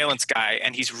surveillance guy,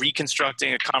 and he's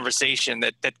reconstructing a conversation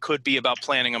that could be about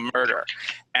planning a murder.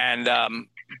 And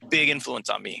big influence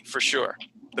on me, for sure.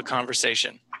 The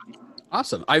Conversation.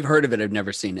 Awesome. I've heard of it. I've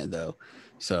never seen it, though.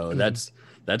 So that's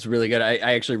really good. I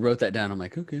actually wrote that down. I'm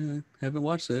like, okay, I haven't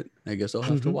watched it. I guess I'll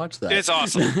have to watch that. It's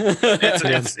awesome.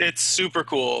 It's super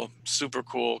cool. Super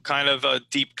cool. Kind of a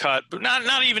deep cut, but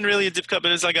not even really a deep cut,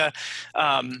 but it's like a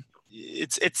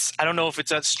it's I don't know if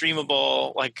it's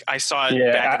streamable. Like I saw it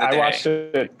back in the day. I watched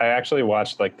it. I actually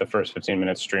watched like the first 15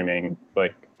 minutes streaming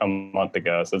like a month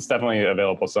ago. So it's definitely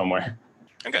available somewhere.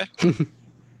 Okay.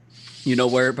 You know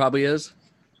where it probably is?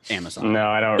 Amazon. No,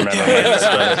 I don't remember.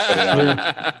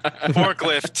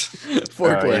 Forklift.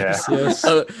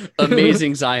 Yes.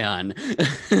 Amazing Zion.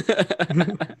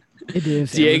 It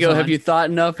is. Diego, Amazon. have you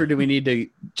thought enough, or do we need to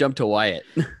jump to Wyatt?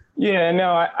 Yeah,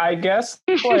 no, I guess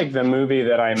like the movie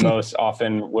that I most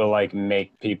often will like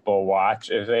make people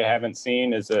watch if they haven't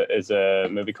seen is a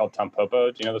movie called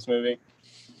Tampopo. Do you know this movie?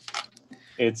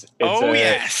 It's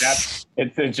yes.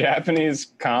 It's a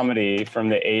Japanese comedy from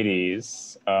the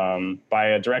 80s by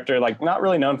a director like not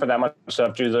really known for that much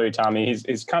stuff, Juzo Itami.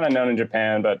 He's kind of known in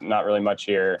Japan, but not really much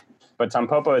here. But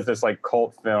Tampopo is this like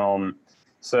cult film.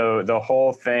 So the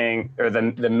whole thing, or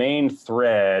the main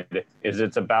thread, is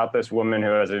it's about this woman who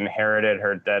has inherited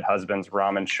her dead husband's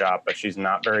ramen shop, but she's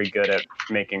not very good at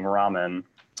making ramen.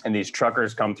 And these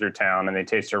truckers come through town and they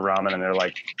taste her ramen and they're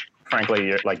like, frankly,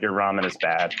 your ramen is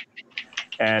bad.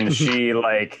 And she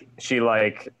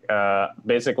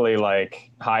basically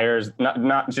like hires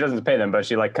not she doesn't pay them, but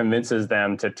she like convinces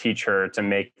them to teach her to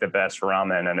make the best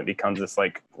ramen, and it becomes this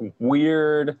like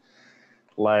weird,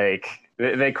 like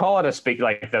they call it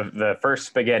the first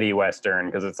spaghetti western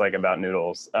because it's like about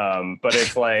noodles, but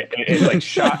it's like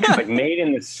shot, it's like made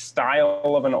in the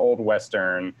style of an old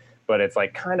western, but it's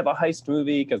like kind of a heist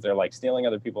movie because they're like stealing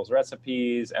other people's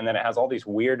recipes, and then it has all these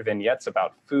weird vignettes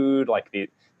about food, like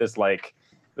this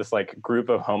group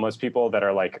of homeless people that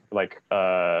are like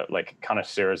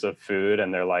connoisseurs of food,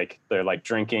 and they're like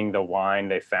drinking the wine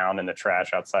they found in the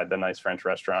trash outside the nice French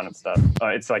restaurant and stuff.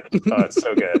 It's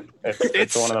so good.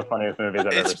 It's one of the funniest movies I've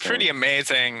ever seen. It's pretty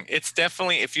amazing. It's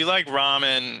definitely, if you like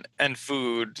ramen and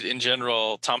food in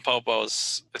general,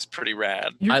 Tampopo's is pretty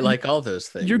rad. I like all those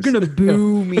things. You're gonna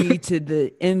boo me to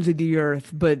the ends of the earth,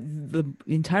 but the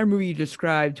entire movie you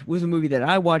described was a movie that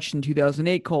I watched in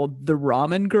 2008 called The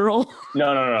Ramen Girl.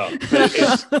 No. I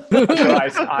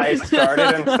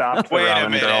started and stopped The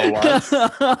Ramen Girl once,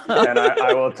 and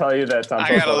I will tell you that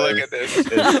I gotta look at this.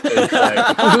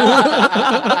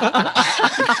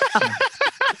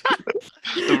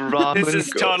 The ramen This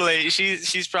is girl. totally.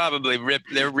 She's probably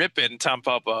they're ripping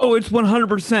Tampopo. Oh, it's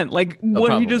 100%. Like what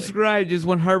probably. he described is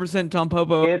 100%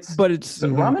 Tampopo. But it's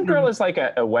Ramen Girl is like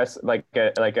a West, like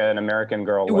an American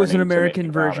Girl. It was an learning to American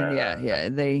make version.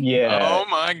 ramen. Yeah. Oh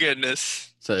my goodness.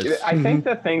 So I think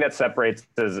the thing that separates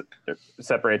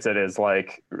it is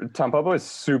like Tampopo is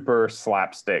super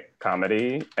slapstick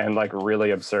comedy and like really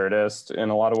absurdist in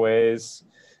a lot of ways.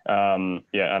 I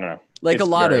don't know. Like It's a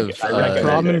lot very of good. I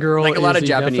recommend Ramen it. Girl, like a lot is of the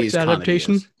Japanese Netflix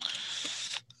adaptation.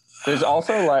 comedies. There's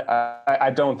also like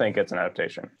I don't think it's an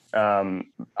adaptation.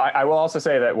 I will also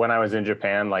say that when I was in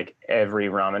Japan, like every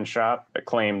ramen shop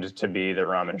claimed to be the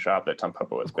ramen shop that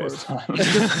Tampopo was based on.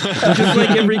 Just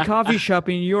like every coffee shop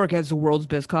in New York has the world's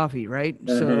best coffee, right?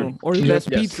 So or the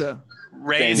best pizza.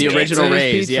 Ray's The original Pizza.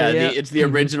 Ray's, Pizza, yeah. yeah. It's the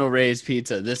original Ray's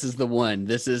pizza. This is the one.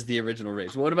 This is the original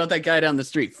Ray's. What about that guy down the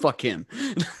street? Fuck him.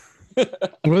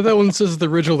 What if that one says the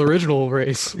original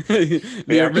race? The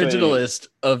originalist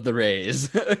of the Rays.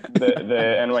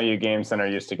 the NYU Game Center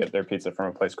used to get their pizza from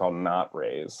a place called Not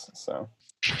Ray's. So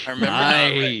I remember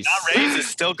Nice. Not Ray's is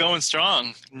still going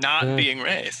strong. Not being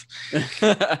Ray's.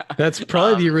 That's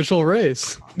probably the original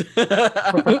race.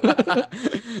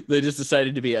 They just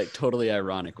decided to be like, totally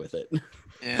ironic with it.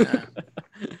 Yeah.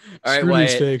 All right, Screw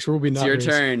Wyatt, mistakes. We'll be it's not your race.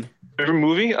 turn. Favorite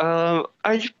movie?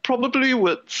 I probably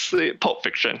would say Pulp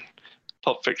Fiction.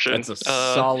 Pulp Fiction. That's a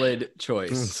solid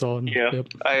choice. Solid. Yeah. Yep.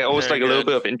 I always Very like a little good.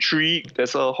 bit of intrigue.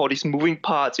 There's all these moving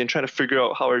parts and trying to figure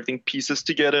out how everything pieces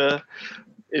together.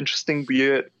 Interesting,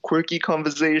 weird, quirky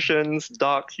conversations,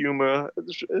 dark humor.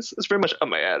 It's very much up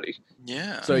my alley.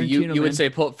 Yeah. So Tarantino, you man. would say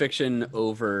Pulp Fiction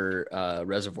over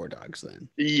Reservoir Dogs then?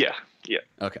 Yeah.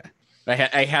 Okay. I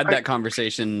had that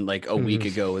conversation like a week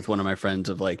ago with one of my friends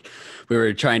of like, we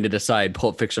were trying to decide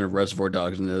Pulp Fiction or Reservoir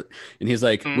Dogs. And he's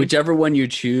like, whichever one you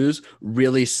choose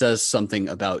really says something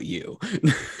about you.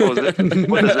 What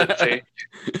does it say?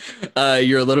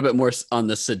 You're a little bit more on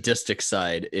the sadistic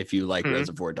side if you like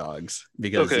Reservoir Dogs,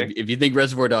 because Okay. if you think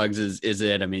Reservoir Dogs is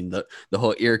it, I mean, the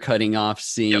whole ear cutting off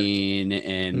scene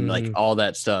and like all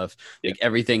that stuff, like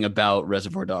everything about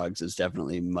Reservoir Dogs is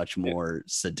definitely much more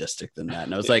sadistic than that.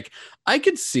 And I was like, I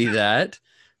could see that,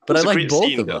 but It's I a like great both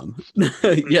scene, of though.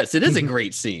 them. Yes, it is a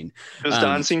great scene. Just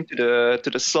dancing to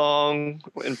the song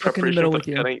in preparation middle for with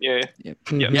the you. cutting. Yeah.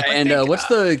 Yeah, I and think, what's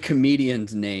the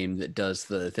comedian's name that does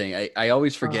the thing? I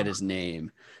always forget his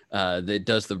name. That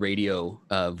does the radio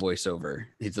voiceover.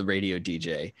 He's the radio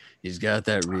DJ. He's got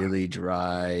that really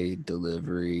dry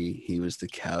delivery. He was the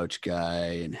couch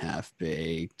guy in Half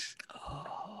Baked.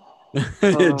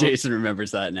 Jason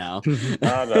remembers that now.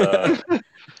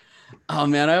 Oh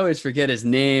man, I always forget his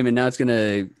name, and now it's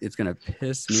gonna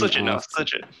piss me off.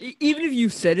 Even if you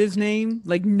said his name,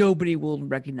 like nobody will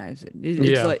recognize it.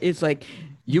 It's like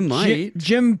you might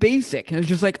Jim Basic, and it's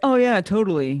just like, oh yeah,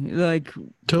 totally. Like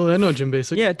Totally, I know Jim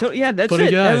Basic. yeah, yeah, that's Funny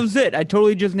it. guy. That was it. I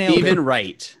totally just nailed even it.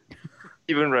 right.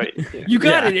 Even right. Yeah. You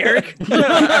got it, Eric.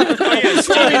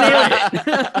 I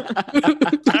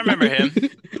remember him.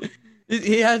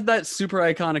 He has that super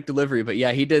iconic delivery, but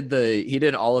yeah, he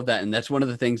did all of that, and that's one of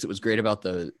the things that was great about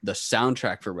the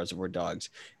soundtrack for Reservoir Dogs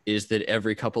is that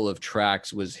every couple of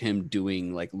tracks was him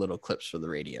doing like little clips for the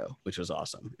radio, which was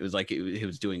awesome. It was like he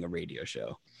was doing a radio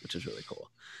show, which is really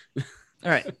cool.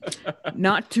 All right,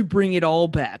 not to bring it all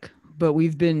back, but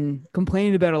we've been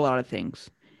complaining about a lot of things,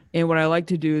 and what I like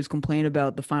to do is complain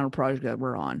about the final project that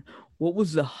we're on. What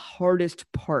was the hardest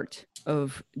part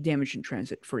of Damage in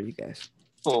Transit for you guys?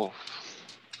 Oh.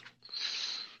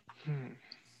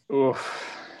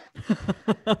 Oof.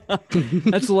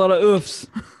 That's a lot of oofs.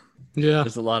 Yeah,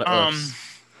 there's a lot of oofs.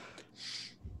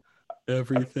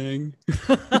 Everything.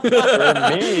 For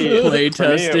me, play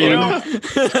testing. I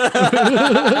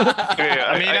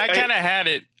mean, I kind of had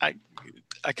it. I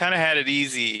kind of had it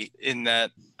easy in that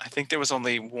I think there was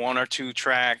only one or two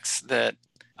tracks that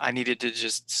I needed to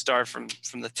just start from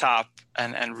the top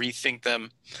and rethink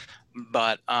them.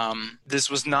 But this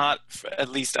was not, at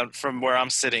least from where I'm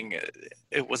sitting,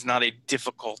 it was not a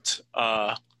difficult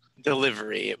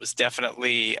delivery. It was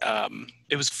definitely,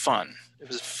 it was fun. It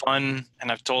was fun,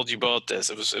 and I've told you both this.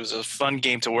 It was a fun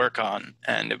game to work on,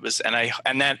 and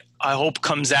that I hope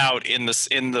comes out in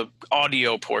the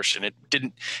audio portion. It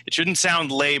shouldn't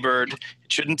sound labored. It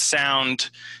shouldn't sound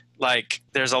like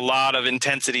there's a lot of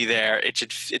intensity there. It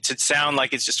should sound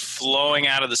like it's just flowing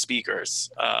out of the speakers.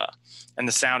 And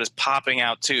the sound is popping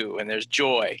out too, and there's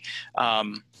joy.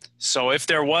 So if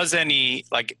there was any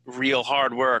like real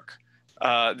hard work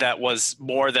that was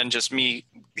more than just me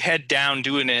head down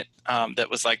doing it, that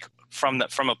was like from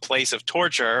a place of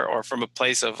torture or from a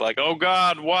place of like, oh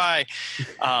God, why?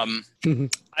 I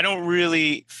don't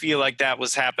really feel like that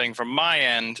was happening from my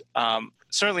end.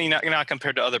 Certainly not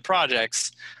compared to other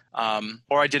projects.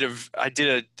 Or I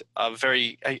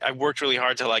worked really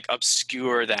hard to like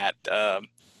obscure that.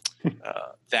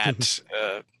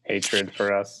 Hatred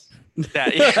for us.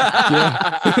 That,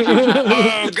 yeah.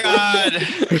 Oh God!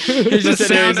 He's just the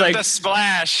sound of like, the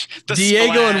splash.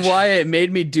 Diego and Wyatt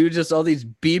made me do just all these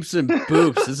beeps and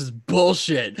boops. This is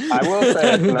bullshit. I will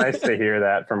say it's nice to hear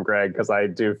that from Greg, because I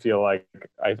do feel like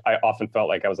I often felt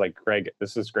like I was like, Greg,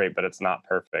 this is great, but it's not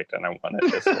perfect, and I want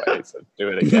it this way, so do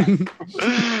it again.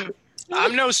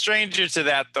 I'm no stranger to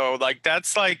that, though. Like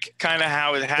that's like kind of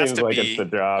how it has to like be. It's the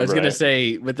job, I was gonna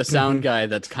say with the sound guy,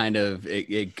 that's kind of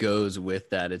it goes with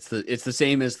that. It's the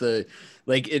same as the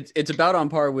like it's about on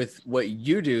par with what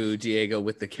you do, Diego,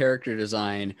 with the character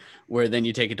design, where then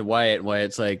you take it to Wyatt, and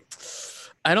Wyatt's like,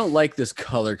 I don't like this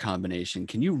color combination.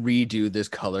 Can you redo this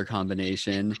color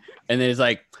combination? And then it's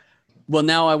like, well,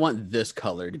 now I want this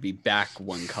color to be back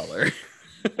one color.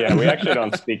 Yeah, we actually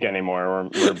don't speak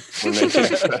anymore. We're making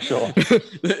it special.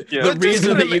 The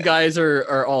reason that you guys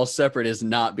are all separate is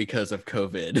not because of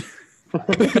COVID.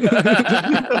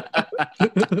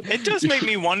 It does make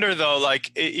me wonder, though,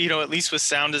 like, at least with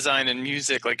sound design and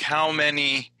music, like how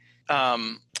many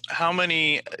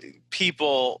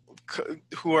people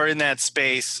who are in that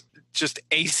space just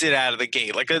ace it out of the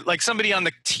gate, like somebody on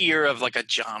the tier of like a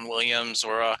John Williams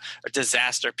or a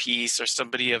Disaster Piece or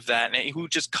somebody of that, who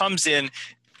just comes in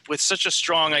with such a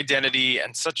strong identity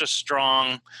and such a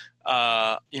strong,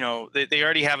 they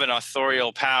already have an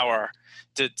authorial power.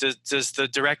 Does the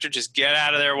director just get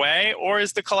out of their way, or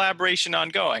is the collaboration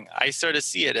ongoing? I sort of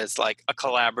see it as like a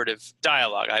collaborative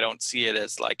dialogue. I don't see it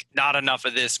as like not enough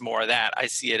of this, more of that. I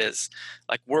see it as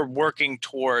like we're working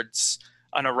towards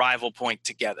an arrival point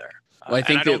together. Well, I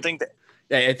think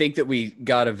that we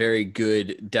got a very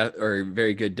good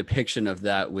depiction of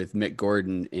that with Mick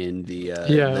Gordon in the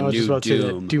new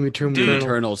Doom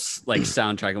Eternal's like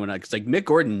soundtrack and whatnot. Because like Mick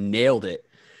Gordon nailed it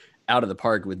out of the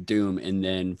park with Doom, and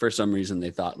then for some reason they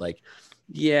thought like,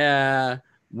 yeah,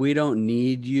 we don't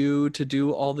need you to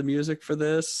do all the music for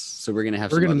this, so we're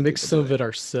gonna mix some of it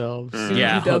ourselves.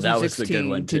 Yeah, that was a good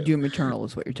one too. To Doom Eternal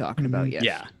is what you're talking about.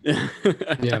 Yeah.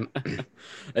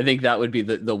 I think that would be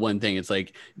the one thing. It's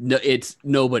like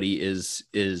nobody is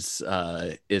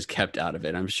kept out of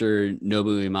it. I'm sure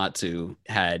Nobuo Uematsu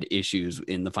had issues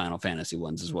in the Final Fantasy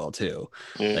ones as well too.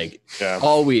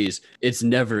 Always, it's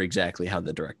never exactly how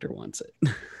the director wants it.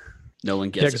 No one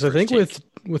gets it. Because I think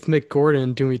with Mick Gordon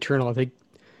and Doom Eternal, I think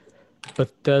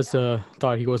Bethesda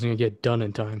thought he wasn't going to get done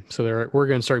in time. So we're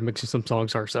going to start mixing some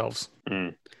songs ourselves.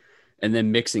 And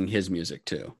then mixing his music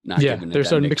too. They're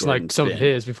starting mixing like some of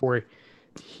his before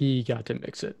he got to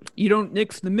mix it. You don't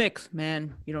nix the mix,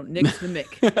 man. You don't nix the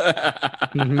mix.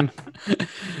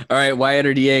 All right, Wyatt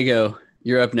or Diego,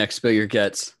 you're up next. Spill your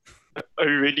guts. Are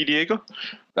you ready, Diego?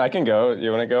 I can go.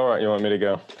 You want to go or you want me to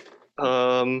go?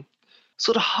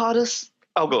 So the hardest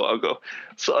I'll go.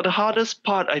 So the hardest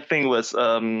part I think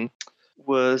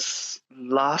was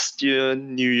last year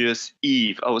New Year's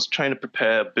Eve. I was trying to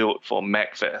prepare a build for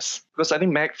MagFest because I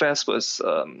think MagFest was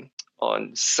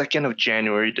on 2nd of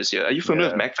January this year. Are you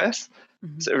familiar with MagFest?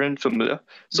 Is everyone familiar?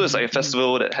 So it's like a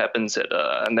festival that happens at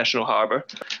National Harbor,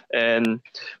 and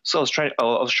so I was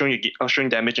showing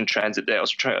Damage in Transit there. I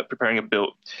was preparing a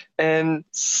build, and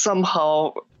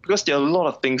somehow, because there are a lot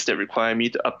of things that require me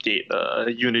to update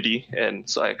Unity, and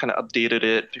so I kind of updated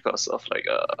it because of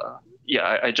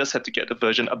I just had to get the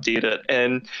version updated,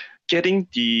 and getting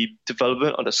the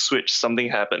development on the Switch, something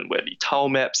happened where the tile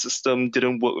map system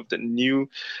didn't work with the new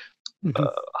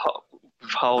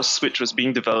how Switch was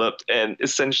being developed, and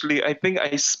essentially I think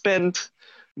I spent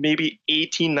maybe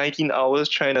 18, 19 hours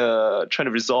trying to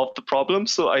resolve the problem.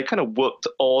 So I kind of worked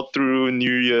all through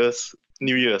New Year's, from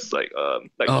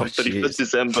 31st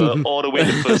December all the way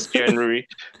to 1st January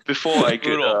before I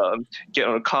could get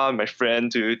on a car with my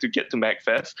friend to get to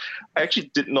MagFest. I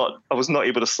was not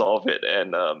able to solve it,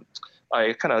 and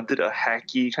I kind of did a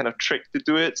hacky kind of trick to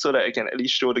do it so that I can at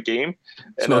least show the game.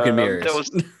 And, Smoke and mirrors. That was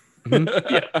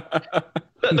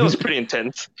that was pretty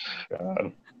intense.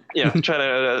 Yeah, a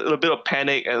bit of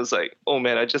panic, and it's like, oh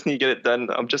man, I just need to get it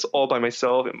done. I'm just all by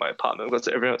myself in my apartment because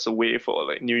everyone's away for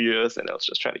like New Year's, and I was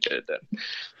just trying to get it done.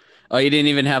 Oh, you didn't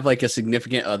even have like a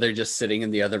significant other just sitting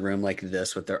in the other room like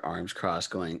this with their arms crossed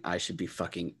going, I should be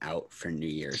fucking out for New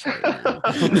Year's right now.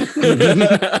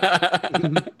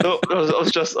 No, I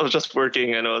was just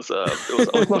working, and I was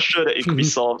not sure that it could be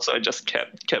solved, so I just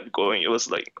kept going. It was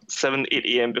like 7, 8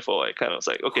 a.m. before I kind of was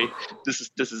like, okay, this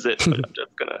is it. But I'm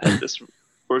just gonna have this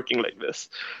working like this.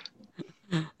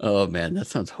 Oh man, that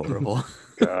sounds horrible.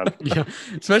 God. Yeah,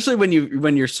 especially when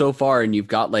you're so far and you've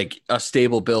got like a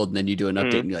stable build, and then you do an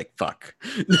update and you're like, fuck.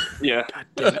 Yeah,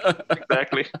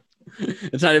 exactly.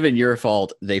 It's not even your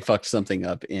fault. They fucked something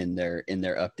up in their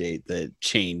update that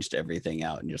changed everything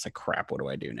out, and you're just like, crap. What do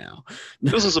I do now?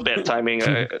 This was a bad timing.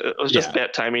 It was just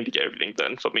bad timing to get everything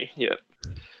done for me. Yeah.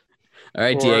 All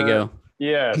right, Diego.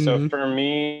 Yeah. So for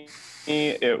me,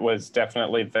 it was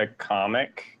definitely the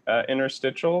comic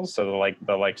interstitials. So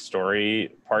the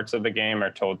story parts of the game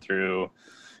are told through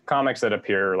comics that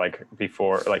appear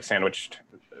sandwiched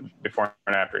before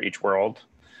and after each world.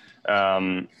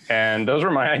 And those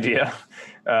were my idea.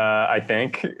 I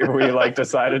think we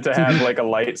decided to have a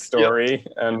light story,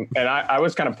 and I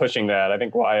was kind of pushing that. I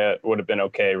think Wyatt would have been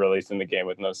okay releasing the game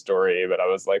with no story, but I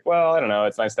was like, well, I don't know.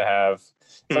 It's nice to have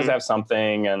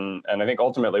something, and I think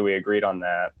ultimately we agreed on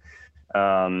that.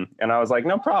 And I was like,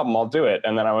 no problem, I'll do it.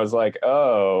 And then I was like,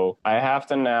 oh, I have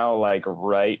to now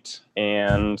write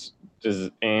and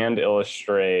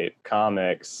illustrate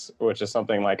comics, which is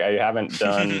something I haven't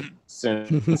done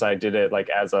since I did it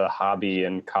as a hobby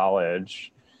in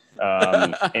college.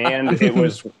 And it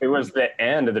was the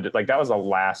end of that was the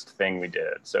last thing we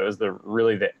did. So it was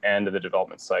really the end of the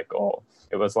development cycle.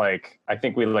 It was I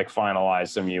think we finalized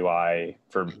some UI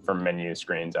for menu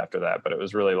screens after that, but it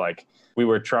was really we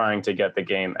were trying to get the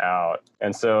game out.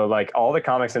 And so all the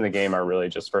comics in the game are really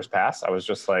just first pass. I was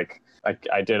just I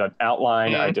did an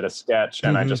outline, I did a sketch,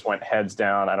 and I just went heads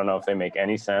down. I don't know if they make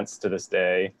any sense to this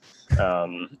day.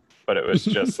 But it was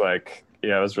just it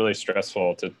was really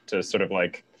stressful to sort of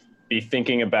be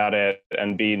thinking about it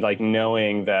and be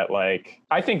knowing that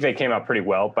I think they came out pretty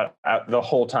well, but the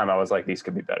whole time I was these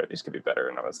could be better,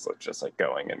 and I was just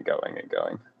going and going and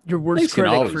going. Your worst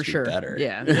critic for sure. Better.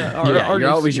 Yeah, you're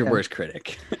always your worst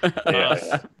critic.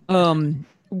 I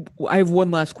have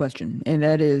one last question, and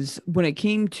that is when it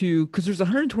came to, because there's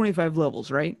 125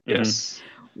 levels, right? Yes.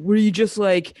 Were you just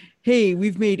hey,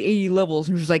 we've made 80 levels,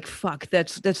 and you're just fuck,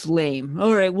 that's lame.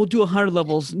 All right, we'll do 100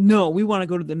 levels. No, we want to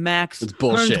go to the max. It's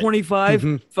bullshit.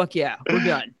 125. Fuck yeah, we're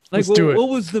done. What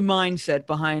was the mindset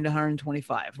behind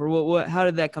 125, or what? How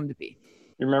did that come to be?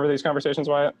 You remember these conversations,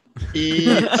 Wyatt?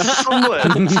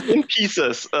 Somewhat in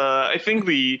pieces. I think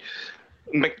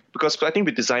because I think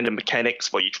we designed the mechanics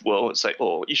for each world. It's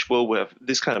each world will have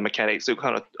this kind of mechanics to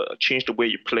kind of change the way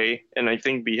you play. And I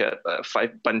think we had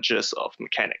 5 bunches of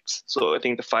mechanics. So I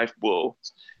think the 5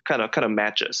 worlds kind of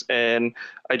matches. And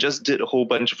I just did a whole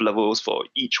bunch of levels for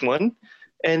each one,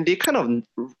 and they kind of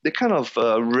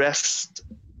rest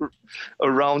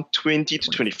around 20 to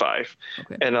 25.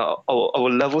 Okay. And our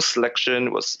level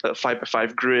selection was a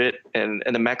 5x5 grid, and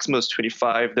the maximum is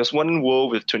 25. There's one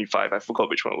world with 25. I forgot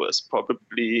which one it was.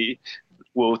 Probably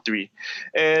World 3.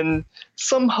 And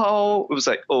somehow it was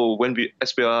when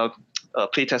as we are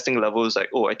playtesting levels, like,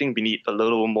 oh, I think we need a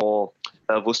little more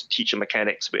levels to teach the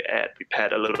mechanics. We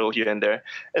pad a little here and there.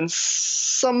 And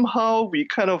somehow we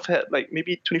kind of had like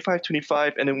maybe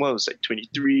 25, and then one was like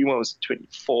 23, one was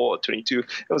 24, 22. It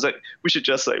was like, we should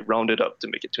just like round it up to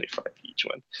make it 25 each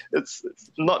one. It's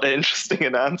not that interesting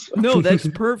an answer. No, that's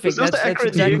perfect. That's That's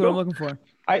exactly what I'm looking for.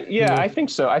 I think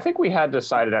so. I think we had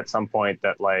decided at some point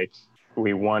that like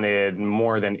we wanted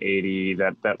more than 80,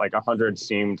 that like 100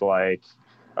 seemed like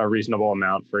a reasonable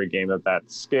amount for a game of that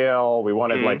scale. We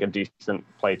wanted like a decent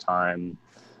play time.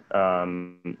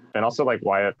 And also like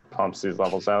Wyatt pumps these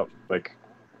levels out like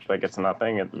it's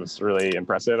nothing. It was really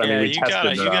impressive. I mean, we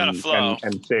tested them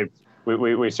and saved.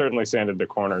 We certainly sanded the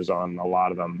corners on a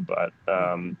lot of them, but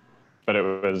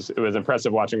it was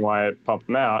impressive watching Wyatt pump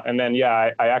them out. And then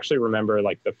I actually remember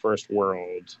like the first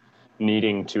world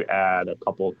needing to add a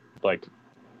couple like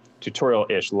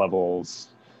tutorial-ish levels,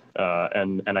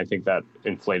 and I think that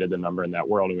inflated the number in that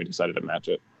world, and we decided to match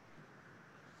it.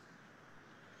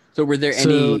 So were there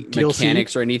any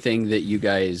mechanics or anything that you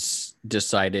guys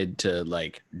decided to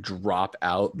like drop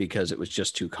out because it was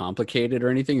just too complicated or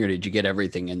anything, or did you get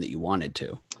everything in that you wanted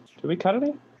to? Did we cut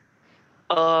any?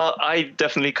 I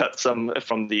definitely cut some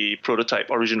from the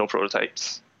original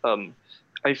prototypes.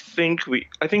 I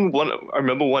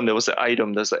remember one, there was an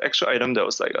item, there's an extra item that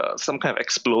was like some kind of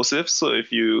explosive. So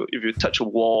if you touch a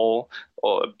wall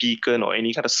or a beacon or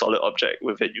any kind of solid object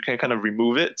with it, you can kind of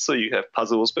remove it. So you have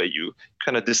puzzles where you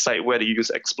kind of decide where to use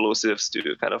explosives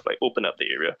to kind of like open up the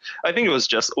area. I think it was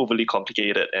just overly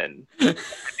complicated, and I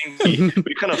think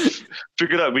we kind of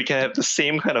figured out we can have the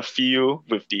same kind of feel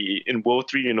with in World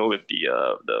 3, you know, with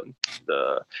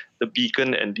the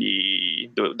beacon and the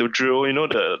drill, you know,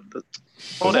 the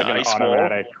like an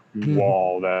automatic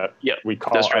wall that we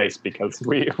call ice because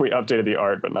we updated the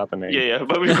art but not the name. Yeah,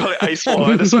 but we call it ice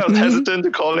wall. That's why I was hesitant to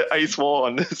call it ice wall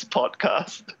on this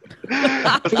podcast.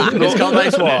 It's called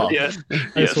ice wall. Yes.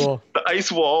 The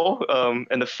ice wall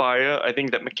and the fire. I think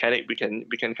that mechanic we can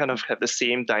kind of have the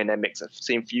same dynamics,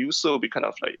 same feel. So we kind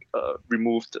of like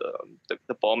removed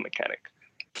the bomb mechanic.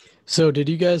 So did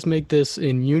you guys make this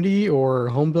in Unity or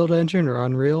Home Build Engine or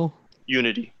Unreal?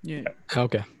 Unity. Yeah.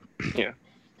 Okay.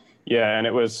 Yeah, and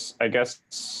it was, I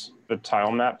guess, the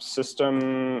tile map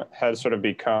system has sort of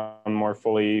become more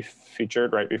fully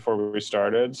featured right before we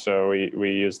started. So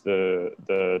we used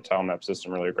the tile map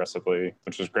system really aggressively,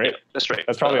 which was great. Yeah, that's right.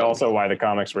 That's probably also why the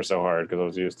comics were so hard, because I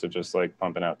was used to just like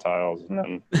pumping out tiles and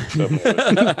then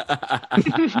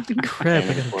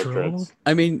portraits.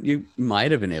 I mean, you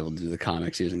might have been able to do the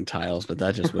comics using tiles, but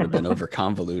that just would have been over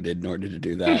convoluted in order to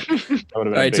do that. All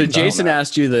right, so Jason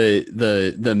asked you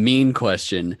the mean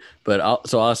question, but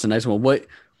so Austin, nice one.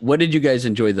 What did you guys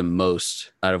enjoy the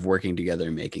most out of working together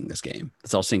and making this game?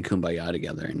 Let's all sing Kumbaya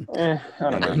together and I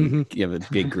don't know. give a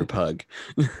big group hug.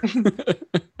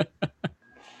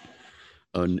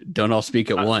 Oh, don't all speak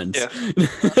at once. Yeah.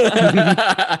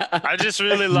 I just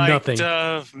really liked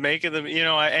making them, you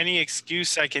know, any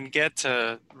excuse I can get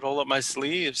to roll up my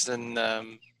sleeves and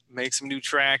make some new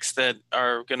tracks that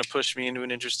are going to push me into an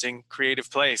interesting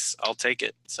creative place. I'll take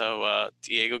it. So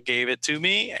Diego gave it to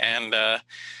me, and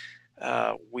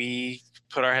we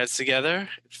put our heads together.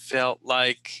 It felt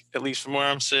like, at least from where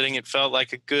I'm sitting, it felt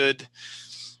like a good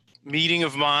meeting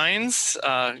of minds,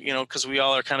 you know, because we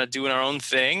all are kind of doing our own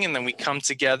thing, and then we come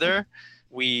together,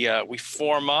 we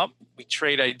form up, we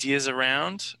trade ideas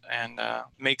around, and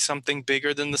make something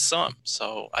bigger than the sum.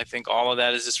 So I think all of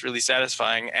that is just really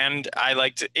satisfying. And I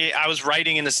was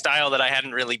writing in a style that I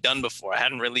hadn't really done before. I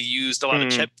hadn't really used a lot of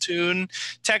chiptune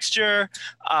texture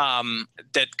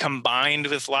that combined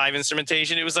with live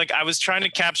instrumentation. It was like I was trying to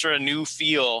capture a new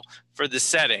feel for the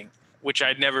setting, which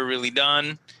I'd never really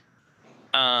done.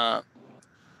 I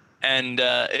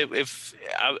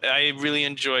really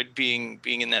enjoyed being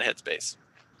in that headspace.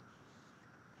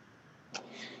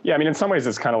 Yeah, I mean, in some ways,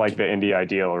 it's kind of like the indie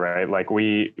ideal, right? Like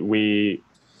we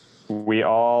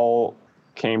all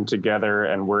came together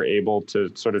and were able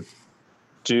to sort of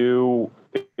do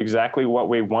exactly what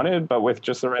we wanted, but with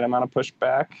just the right amount of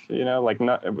pushback. You know, like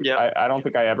I don't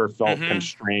think I ever felt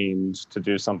constrained to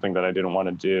do something that I didn't want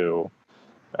to do,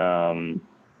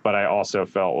 but I also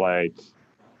felt like,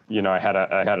 you know, I had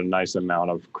a nice amount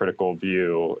of critical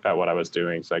view at what I was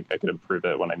doing, so I could improve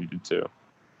it when I needed to.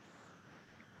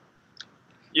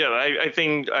 Yeah, I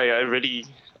think I'm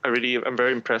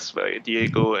very impressed by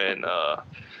Diego and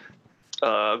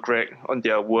Greg on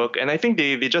their work, and I think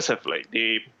they just have like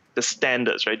they the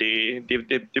standards, right? They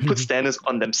put standards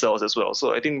on themselves as well.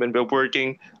 So I think when we're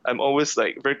working, I'm always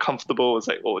like very comfortable. It's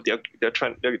like, oh, they're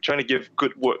trying to give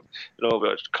good work.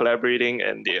 We're collaborating,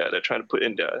 and they're trying to put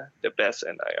in their best,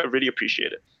 and I really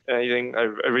appreciate it. And I think I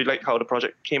really like how the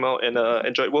project came out, and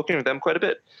enjoyed working with them quite a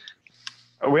bit.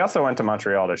 We also went to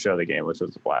Montreal to show the game, which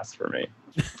was a blast for me.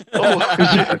 Oh,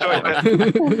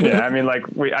 yeah, I mean, like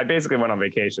I basically went on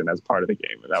vacation as part of the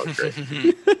game, and that was great.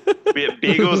 We had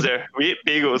bagels there. We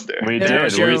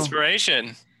There's did. your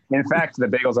inspiration. In fact, the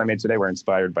bagels I made today were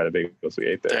inspired by the bagels we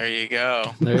ate there. There you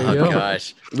go.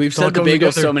 Gosh, we've said the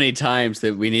bagels so many times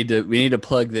that we need to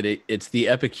plug that it's the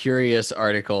Epicurious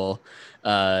article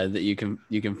that you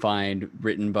can find,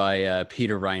 written by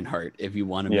Peter Reinhardt, if you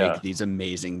want to make these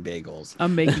amazing bagels.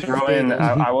 I'm making throw in.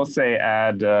 I will say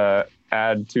add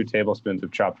 2 tablespoons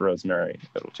of chopped rosemary.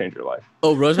 It'll change your life.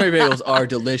 Oh, rosemary bagels are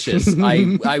delicious.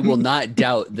 I will not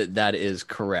doubt that is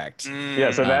correct.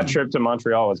 Yeah. So that trip to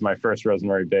Montreal was my first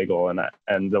rosemary bagel,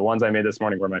 and the ones I made this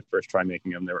morning were my first try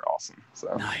making them. They were awesome.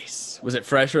 So nice. Was it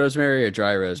fresh rosemary or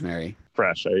dry rosemary?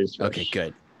 Fresh. I used fresh. Okay,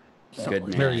 good. Good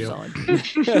man. There you go. All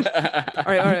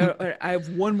right. I have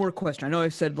one more question. I know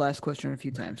I've said last question a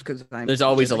few times because there's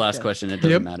always a last question. It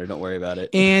doesn't matter. Don't worry about it.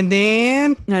 And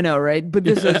then I know, right? But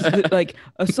this is like,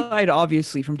 aside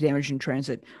obviously from Damage in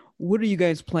Transit, what are you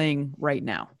guys playing right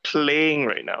now? Playing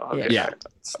right now. Okay. Yeah.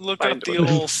 Let's look up the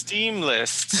old Steam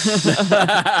list.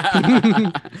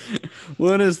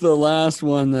 What is the last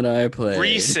one that I played?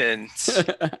 Recent.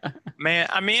 Man,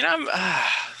 I mean,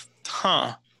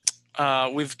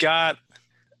 we've got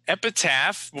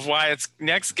Epitaph, Wyatt's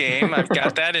next game. I've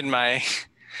got that in my.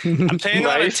 I'm playing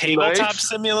on a tabletop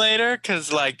simulator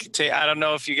because, like, I don't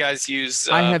know if you guys use.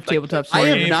 I have tabletop I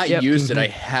simulator. have not used it. I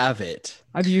have it.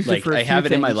 I've used it for. I have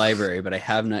it in my library, but I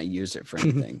have not used it for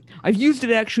anything. I've used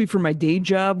it actually for my day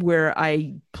job, where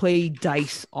I play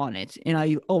dice on it, and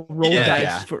I'll roll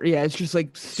dice for. Yeah, it's just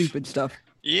like stupid stuff.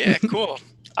 Yeah, cool.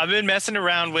 I've been messing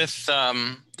around with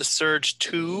the Surge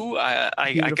 2.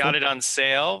 I got it on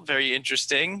sale. Very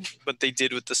interesting what they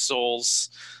did with the Souls,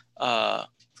 kind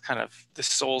of the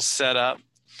Souls setup.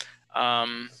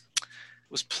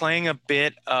 Was playing a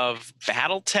bit of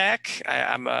BattleTech.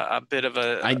 I'm a bit of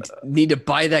a. I need to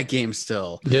buy that game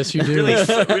still. Yes, you do.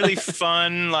 Really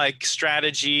fun, like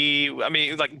strategy. I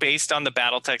mean, like based on the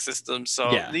BattleTech system. So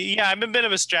I'm a bit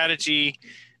of a strategy.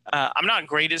 I'm not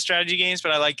great at strategy games,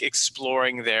 but I like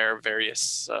exploring their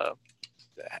various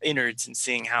innards and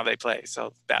seeing how they play.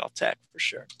 So BattleTech for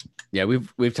sure. Yeah,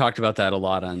 we've talked about that a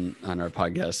lot on our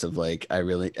podcast of like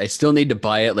I still need to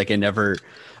buy it. Like I never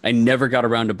got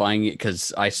around to buying it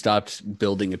because I stopped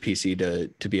building a PC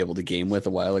to be able to game with a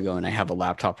while ago, and I have a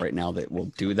laptop right now that will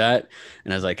do that.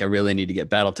 And I was like, I really need to get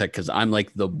BattleTech because I'm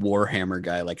like the Warhammer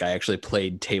guy. Like I actually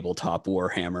played tabletop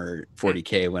Warhammer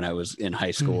 40K when I was in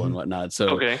high school and whatnot.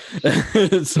 So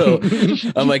so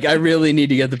I'm like, I really need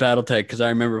to get the BattleTech because I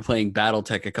remember playing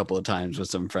BattleTech a couple of times with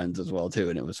some friends as well too,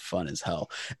 and it was fun as hell.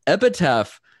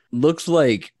 Epitaph looks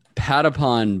like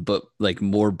Patapon, but like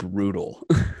more brutal.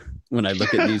 When I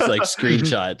look at these like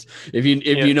screenshots, if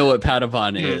you know what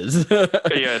Patapon is,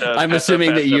 I'm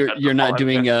assuming that you're not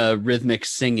doing rhythmic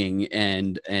singing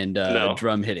and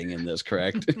drum hitting in this,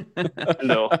 correct?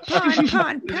 No.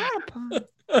 Patapon.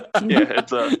 Yeah,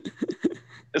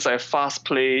 it's like a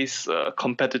fast-paced,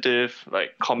 competitive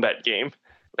like combat game.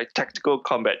 Like tactical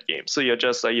combat game. So you're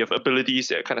just like you have abilities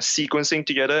that are kind of sequencing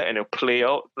together and it'll play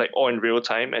out like all in real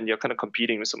time, and you're kind of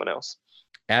competing with someone else.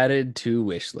 Added to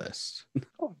wish list.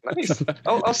 Oh, nice.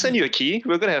 I'll send you a key.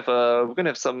 We're gonna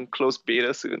have some closed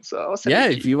beta soon. So I'll send you a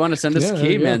key. If you want to send us a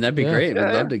key, man, that'd be great.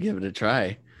 I'd love to give it a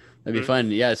try. That'd be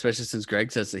fun. Yeah, especially since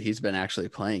Greg says that he's been actually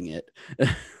playing it.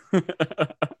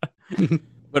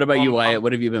 What about you, Wyatt?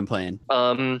 What have you been playing?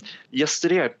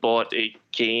 Yesterday I bought a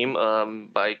game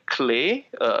by Clay.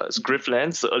 It's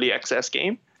Griftlands, the early access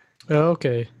game. Oh,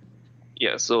 okay.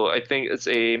 Yeah, so I think it's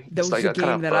that was like a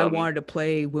game that I wanted to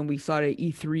play when we saw it at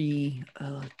E3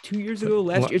 2 years ago.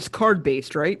 Last year, it's card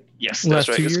based, right? Yes, that's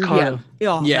right. It's card.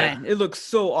 Man, it looks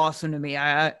so awesome to me.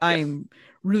 I'm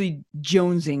really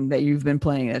jonesing that you've been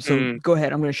playing it. So go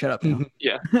ahead. I'm going to shut up now.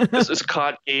 Yeah, it's a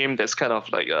card game that's kind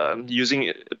of like using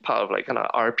it part of like kind of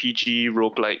RPG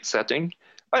roguelike setting.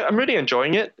 I'm really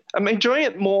enjoying it. I'm enjoying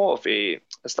it more of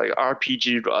it's like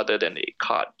RPG rather than a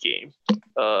card game.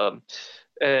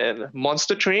 And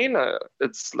Monster Train,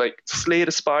 it's like Slay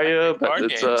the Spire, but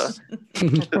it's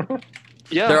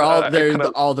yeah, they're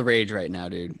all the rage right now,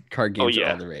 dude. Card games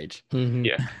are all the rage. Mm-hmm.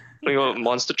 Yeah.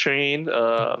 Monster Train,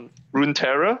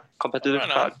 Runeterra, competitive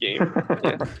card game.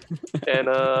 Yeah.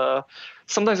 And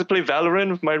sometimes I play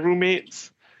Valorant with my roommates.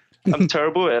 I'm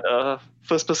terrible at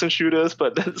first-person shooters,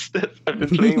 but that's I've been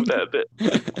playing with that a bit.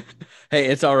 Hey,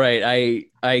 it's all right.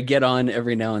 I get on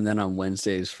every now and then on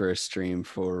Wednesdays for a stream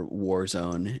for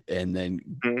Warzone, and then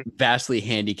vastly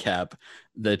handicap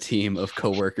the team of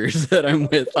coworkers that I'm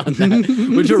with on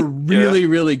that, which are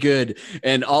really good.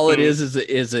 And all it is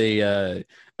a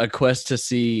quest to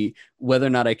see whether or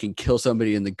not I can kill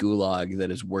somebody in the gulag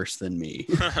that is worse than me.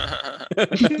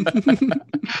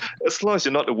 As long as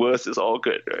you're not the worst, it's all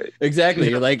good, right? Exactly.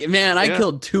 You're like, man, I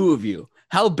killed 2 of you.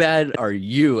 How bad are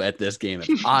you at this game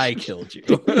if I killed you?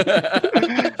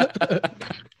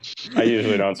 I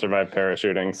usually don't survive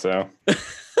parachuting, so.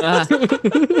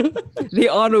 They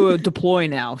auto deploy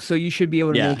now, so you should be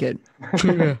able to make it.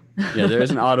 Yeah, there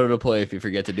is an auto deploy if you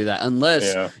forget to do that,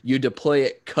 unless you deploy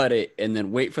it, cut it, and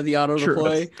then wait for the auto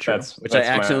deploy, which I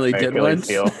accidentally did once.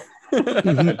 I do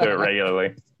it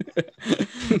regularly.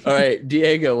 All right,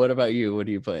 Diego, what about you? What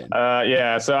are you playing?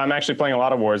 So I'm actually playing a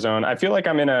lot of Warzone. I feel like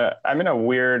I'm in a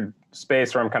weird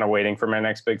space where I'm kind of waiting for my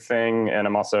next big thing, and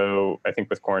I'm also, I think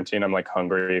with quarantine, I'm like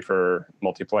hungry for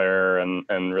multiplayer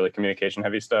and really communication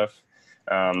heavy stuff.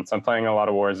 So I'm playing a lot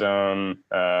of Warzone,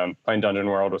 playing Dungeon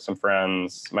World with some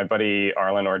friends. My buddy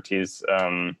Arlen Ortiz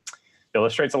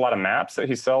illustrates a lot of maps that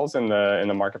he sells in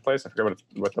the marketplace. I forget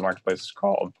what the marketplace is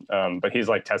called, but he's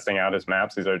like testing out his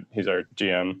maps. He's our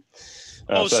GM. So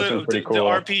that's been pretty cool. The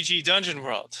RPG Dungeon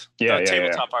World,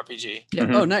 tabletop RPG. Yeah.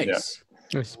 Oh, nice.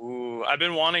 Ooh, I've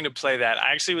been wanting to play that.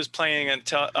 I actually was playing a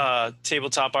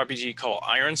tabletop RPG called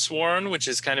Ironsworn, which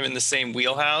is kind of in the same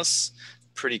wheelhouse.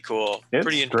 Pretty cool. It's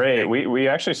pretty great. We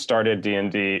actually started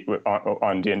D&D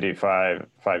on D&D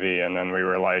 5e, and then we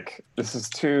were like, it's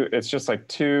just like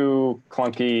too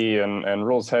clunky and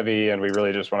rules heavy, and we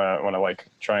really just want to like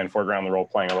try and foreground the role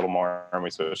playing a little more, and we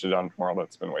switched it on to World.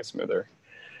 That's been way smoother.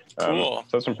 Cool.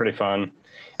 So it's been pretty fun.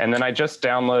 And then I just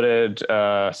downloaded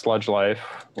Sludge Life,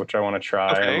 which I want to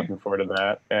try. Okay. I'm looking forward to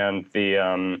that. And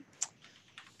the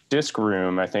Disc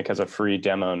Room, I think, has a free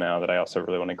demo now that I also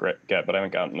really want to get, but I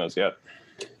haven't gotten those yet.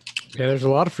 Yeah, there's a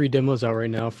lot of free demos out right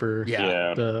now for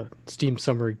the Steam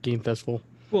Summer Game Festival.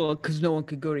 Well, because no one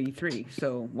could go to E3,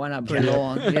 so why not put it all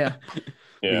on? Yeah.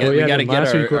 Yeah. We got to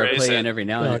get our play in every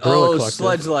now and then. Oh,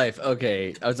 Sludge Life.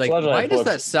 Okay. I was like, why does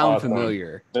that sound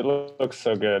familiar? It looks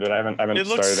so good, but I haven't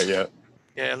started it yet.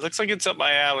 Yeah, it looks like it's up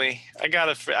my alley. I got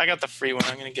the free one.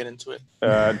 I'm gonna get into it.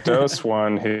 Dose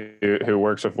One, who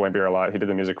works with Lambier a lot, he did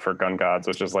the music for Gun Gods,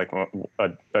 which is like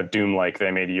a Doom-like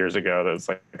they made years ago. That's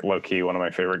like low key one of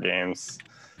my favorite games.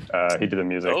 He did the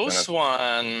music. Dose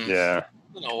One. Yeah.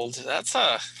 Old. That's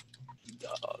a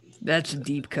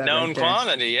deep cut. Known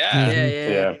quantity.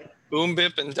 Yeah. Boom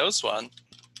Bip and Dose One.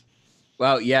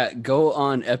 Wow, yeah, go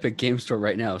on Epic Game Store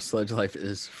right now. Sludge Life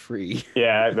is free.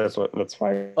 Yeah, that's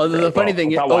why. Oh, the funny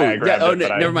thing is,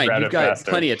 never mind. You've got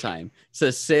plenty of time. It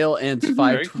says sale ends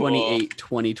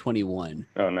 5/28/2021.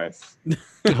 Oh, nice.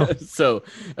 So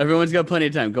everyone's got plenty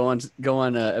of time. Go on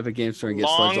Epic Game Store and get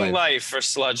Sludge Life. Long life for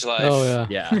Sludge Life. Oh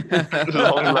yeah.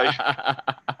 Long life.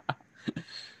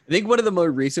 I think one of the more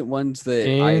recent ones that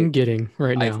I've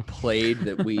played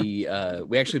that we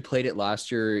actually played it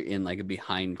last year in like a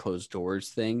behind closed doors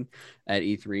thing at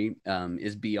E3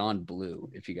 is Beyond Blue.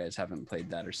 If you guys haven't played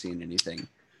that or seen anything,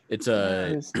 it's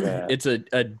a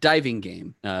diving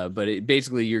game, but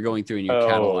basically you're going through and you're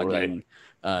cataloging.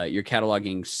 You're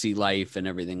cataloging sea life and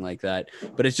everything like that,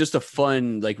 but it's just a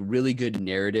fun, like really good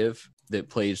narrative that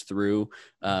plays through.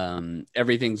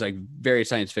 Everything's like very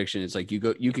science fiction. It's like you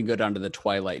can go down to the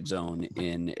Twilight Zone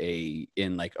in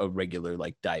like a regular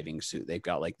like diving suit. They've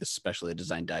got like the specially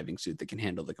designed diving suit that can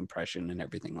handle the compression and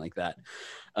everything like that.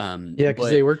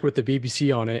 Because they worked with the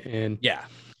BBC on it and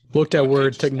looked at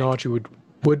where technology would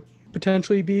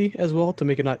potentially be as well to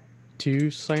make it not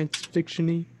too science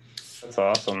fiction-y. That's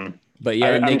awesome. But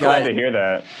yeah, I'm glad to hear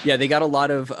that. Yeah, they got a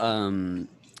lot of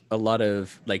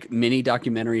like mini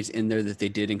documentaries in there that they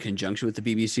did in conjunction with the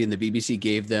BBC, and the BBC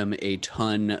gave them a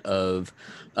ton of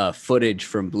footage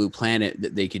from Blue Planet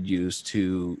that they could use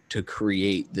to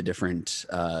create the different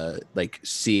like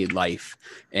sea life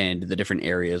and the different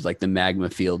areas, like the magma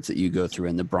fields that you go through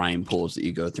and the brine pools that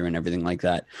you go through and everything like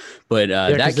that. But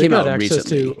that came out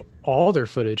recently. To all their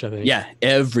footage, I think. Yeah,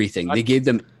 everything. They gave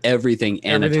them everything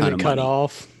and everything a ton of cut money.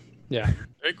 off. Yeah.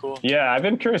 Very cool. Yeah, I've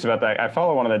been curious about that. I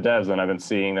follow one of the devs and I've been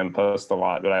seeing them post a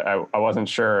lot, but I wasn't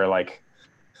sure I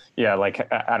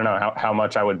don't know how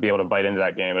much I would be able to bite into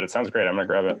that game, but it sounds great. I'm gonna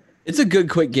grab it. It's a good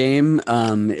quick game.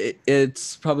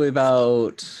 It's probably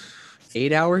about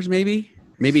 8 hours, maybe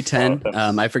 10.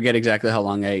 I forget exactly how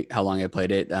long I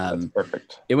played it. That's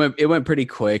perfect. It went pretty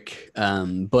quick.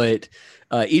 But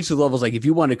each of the levels, like if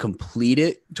you want to complete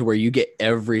it to where you get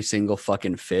every single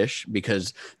fucking fish,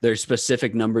 because there's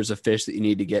specific numbers of fish that you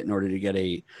need to get in order to get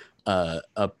a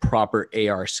proper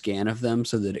AR scan of them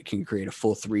so that it can create a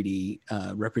full 3D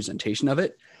representation of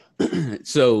it.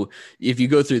 So if you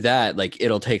go through that, like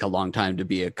it'll take a long time to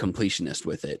be a completionist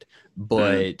with it.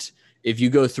 But if you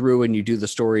go through and you do the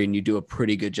story and you do a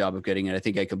pretty good job of getting it, I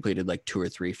think I completed like 2 or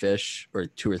 3 fish or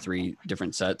 2 or 3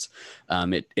 different sets.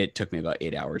 It took me about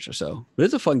 8 hours or so, but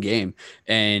it's a fun game.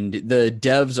 And the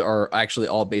devs are actually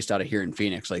all based out of here in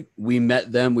Phoenix. Like we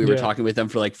met them, we were talking with them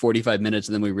for like 45 minutes.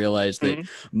 And then we realized that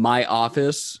my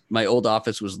old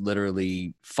office was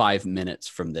literally 5 minutes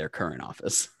from their current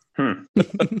office.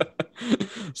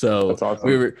 So awesome.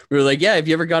 we were like, yeah, have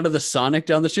you ever gone to the Sonic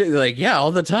down the street? They're like, yeah,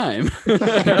 all the time.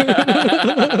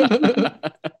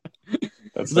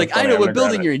 It's like, I know what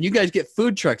building you're in. You guys get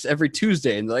food trucks every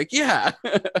Tuesday. And they're like, yeah.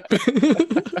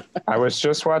 I was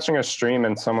just watching a stream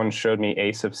and someone showed me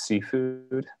Ace of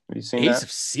Seafood. Have you seen that? Ace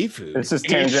of Seafood? This is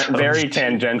very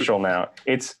tangential now.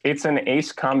 It's an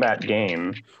Ace Combat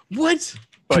game. What?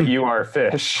 But you are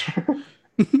fish.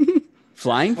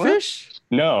 Flying fish?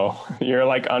 No, you're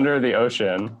like under the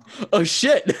ocean. Oh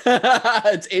shit!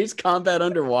 It's Ace Combat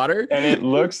underwater, and it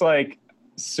looks like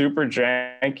super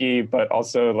janky, but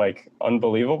also like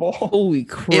unbelievable. Holy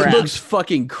crap! It looks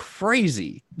fucking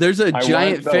crazy. There's a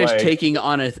giant fish taking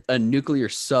on a nuclear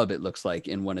sub. It looks like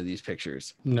in one of these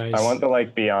pictures. Nice. I want the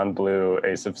like Beyond Blue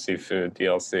Ace of Seafood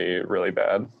DLC really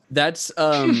bad. That's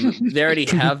they already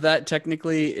have that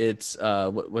technically. It's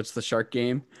what's the shark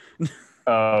game?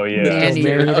 Oh yeah,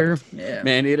 Man-Eater.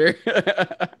 Man-Eater.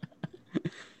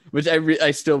 Which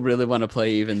I still really want to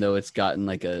play, even though it's gotten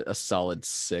like a solid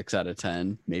 6 out of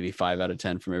 10, maybe 5 out of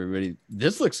 10 from everybody.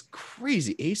 This looks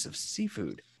crazy. Ace of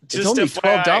Seafood. It's only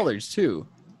 $12 too.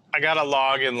 I gotta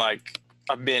log in like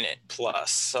a minute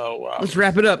plus. So let's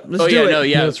wrap it up. Let's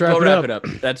wrap it up.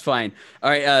 That's fine. All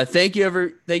right. Thank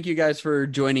you guys for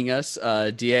joining us,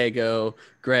 Diego,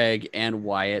 Greg, and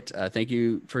Wyatt. Thank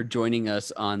you for joining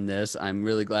us on this. I'm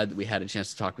really glad that we had a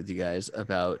chance to talk with you guys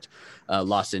about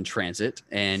Lost in Transit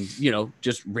and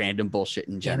just random bullshit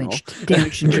in general.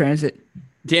 Damage in Transit.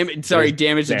 Damage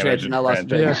in Transit, not Lost in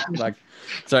Transit. Yeah.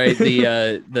 Sorry,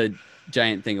 the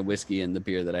giant thing of whiskey and the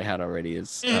beer that I had already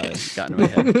has gotten in my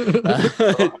head.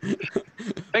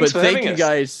 But thank you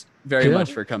guys very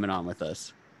much for coming on with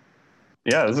us.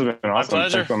 Yeah, this has been awesome. My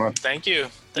pleasure. Thank you.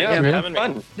 Thank you for having me.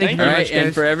 Thank you very much, guys.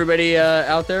 And for everybody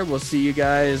out there, we'll see you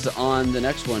guys on the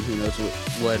next one. Who knows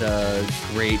what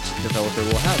great developer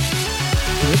we'll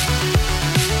have.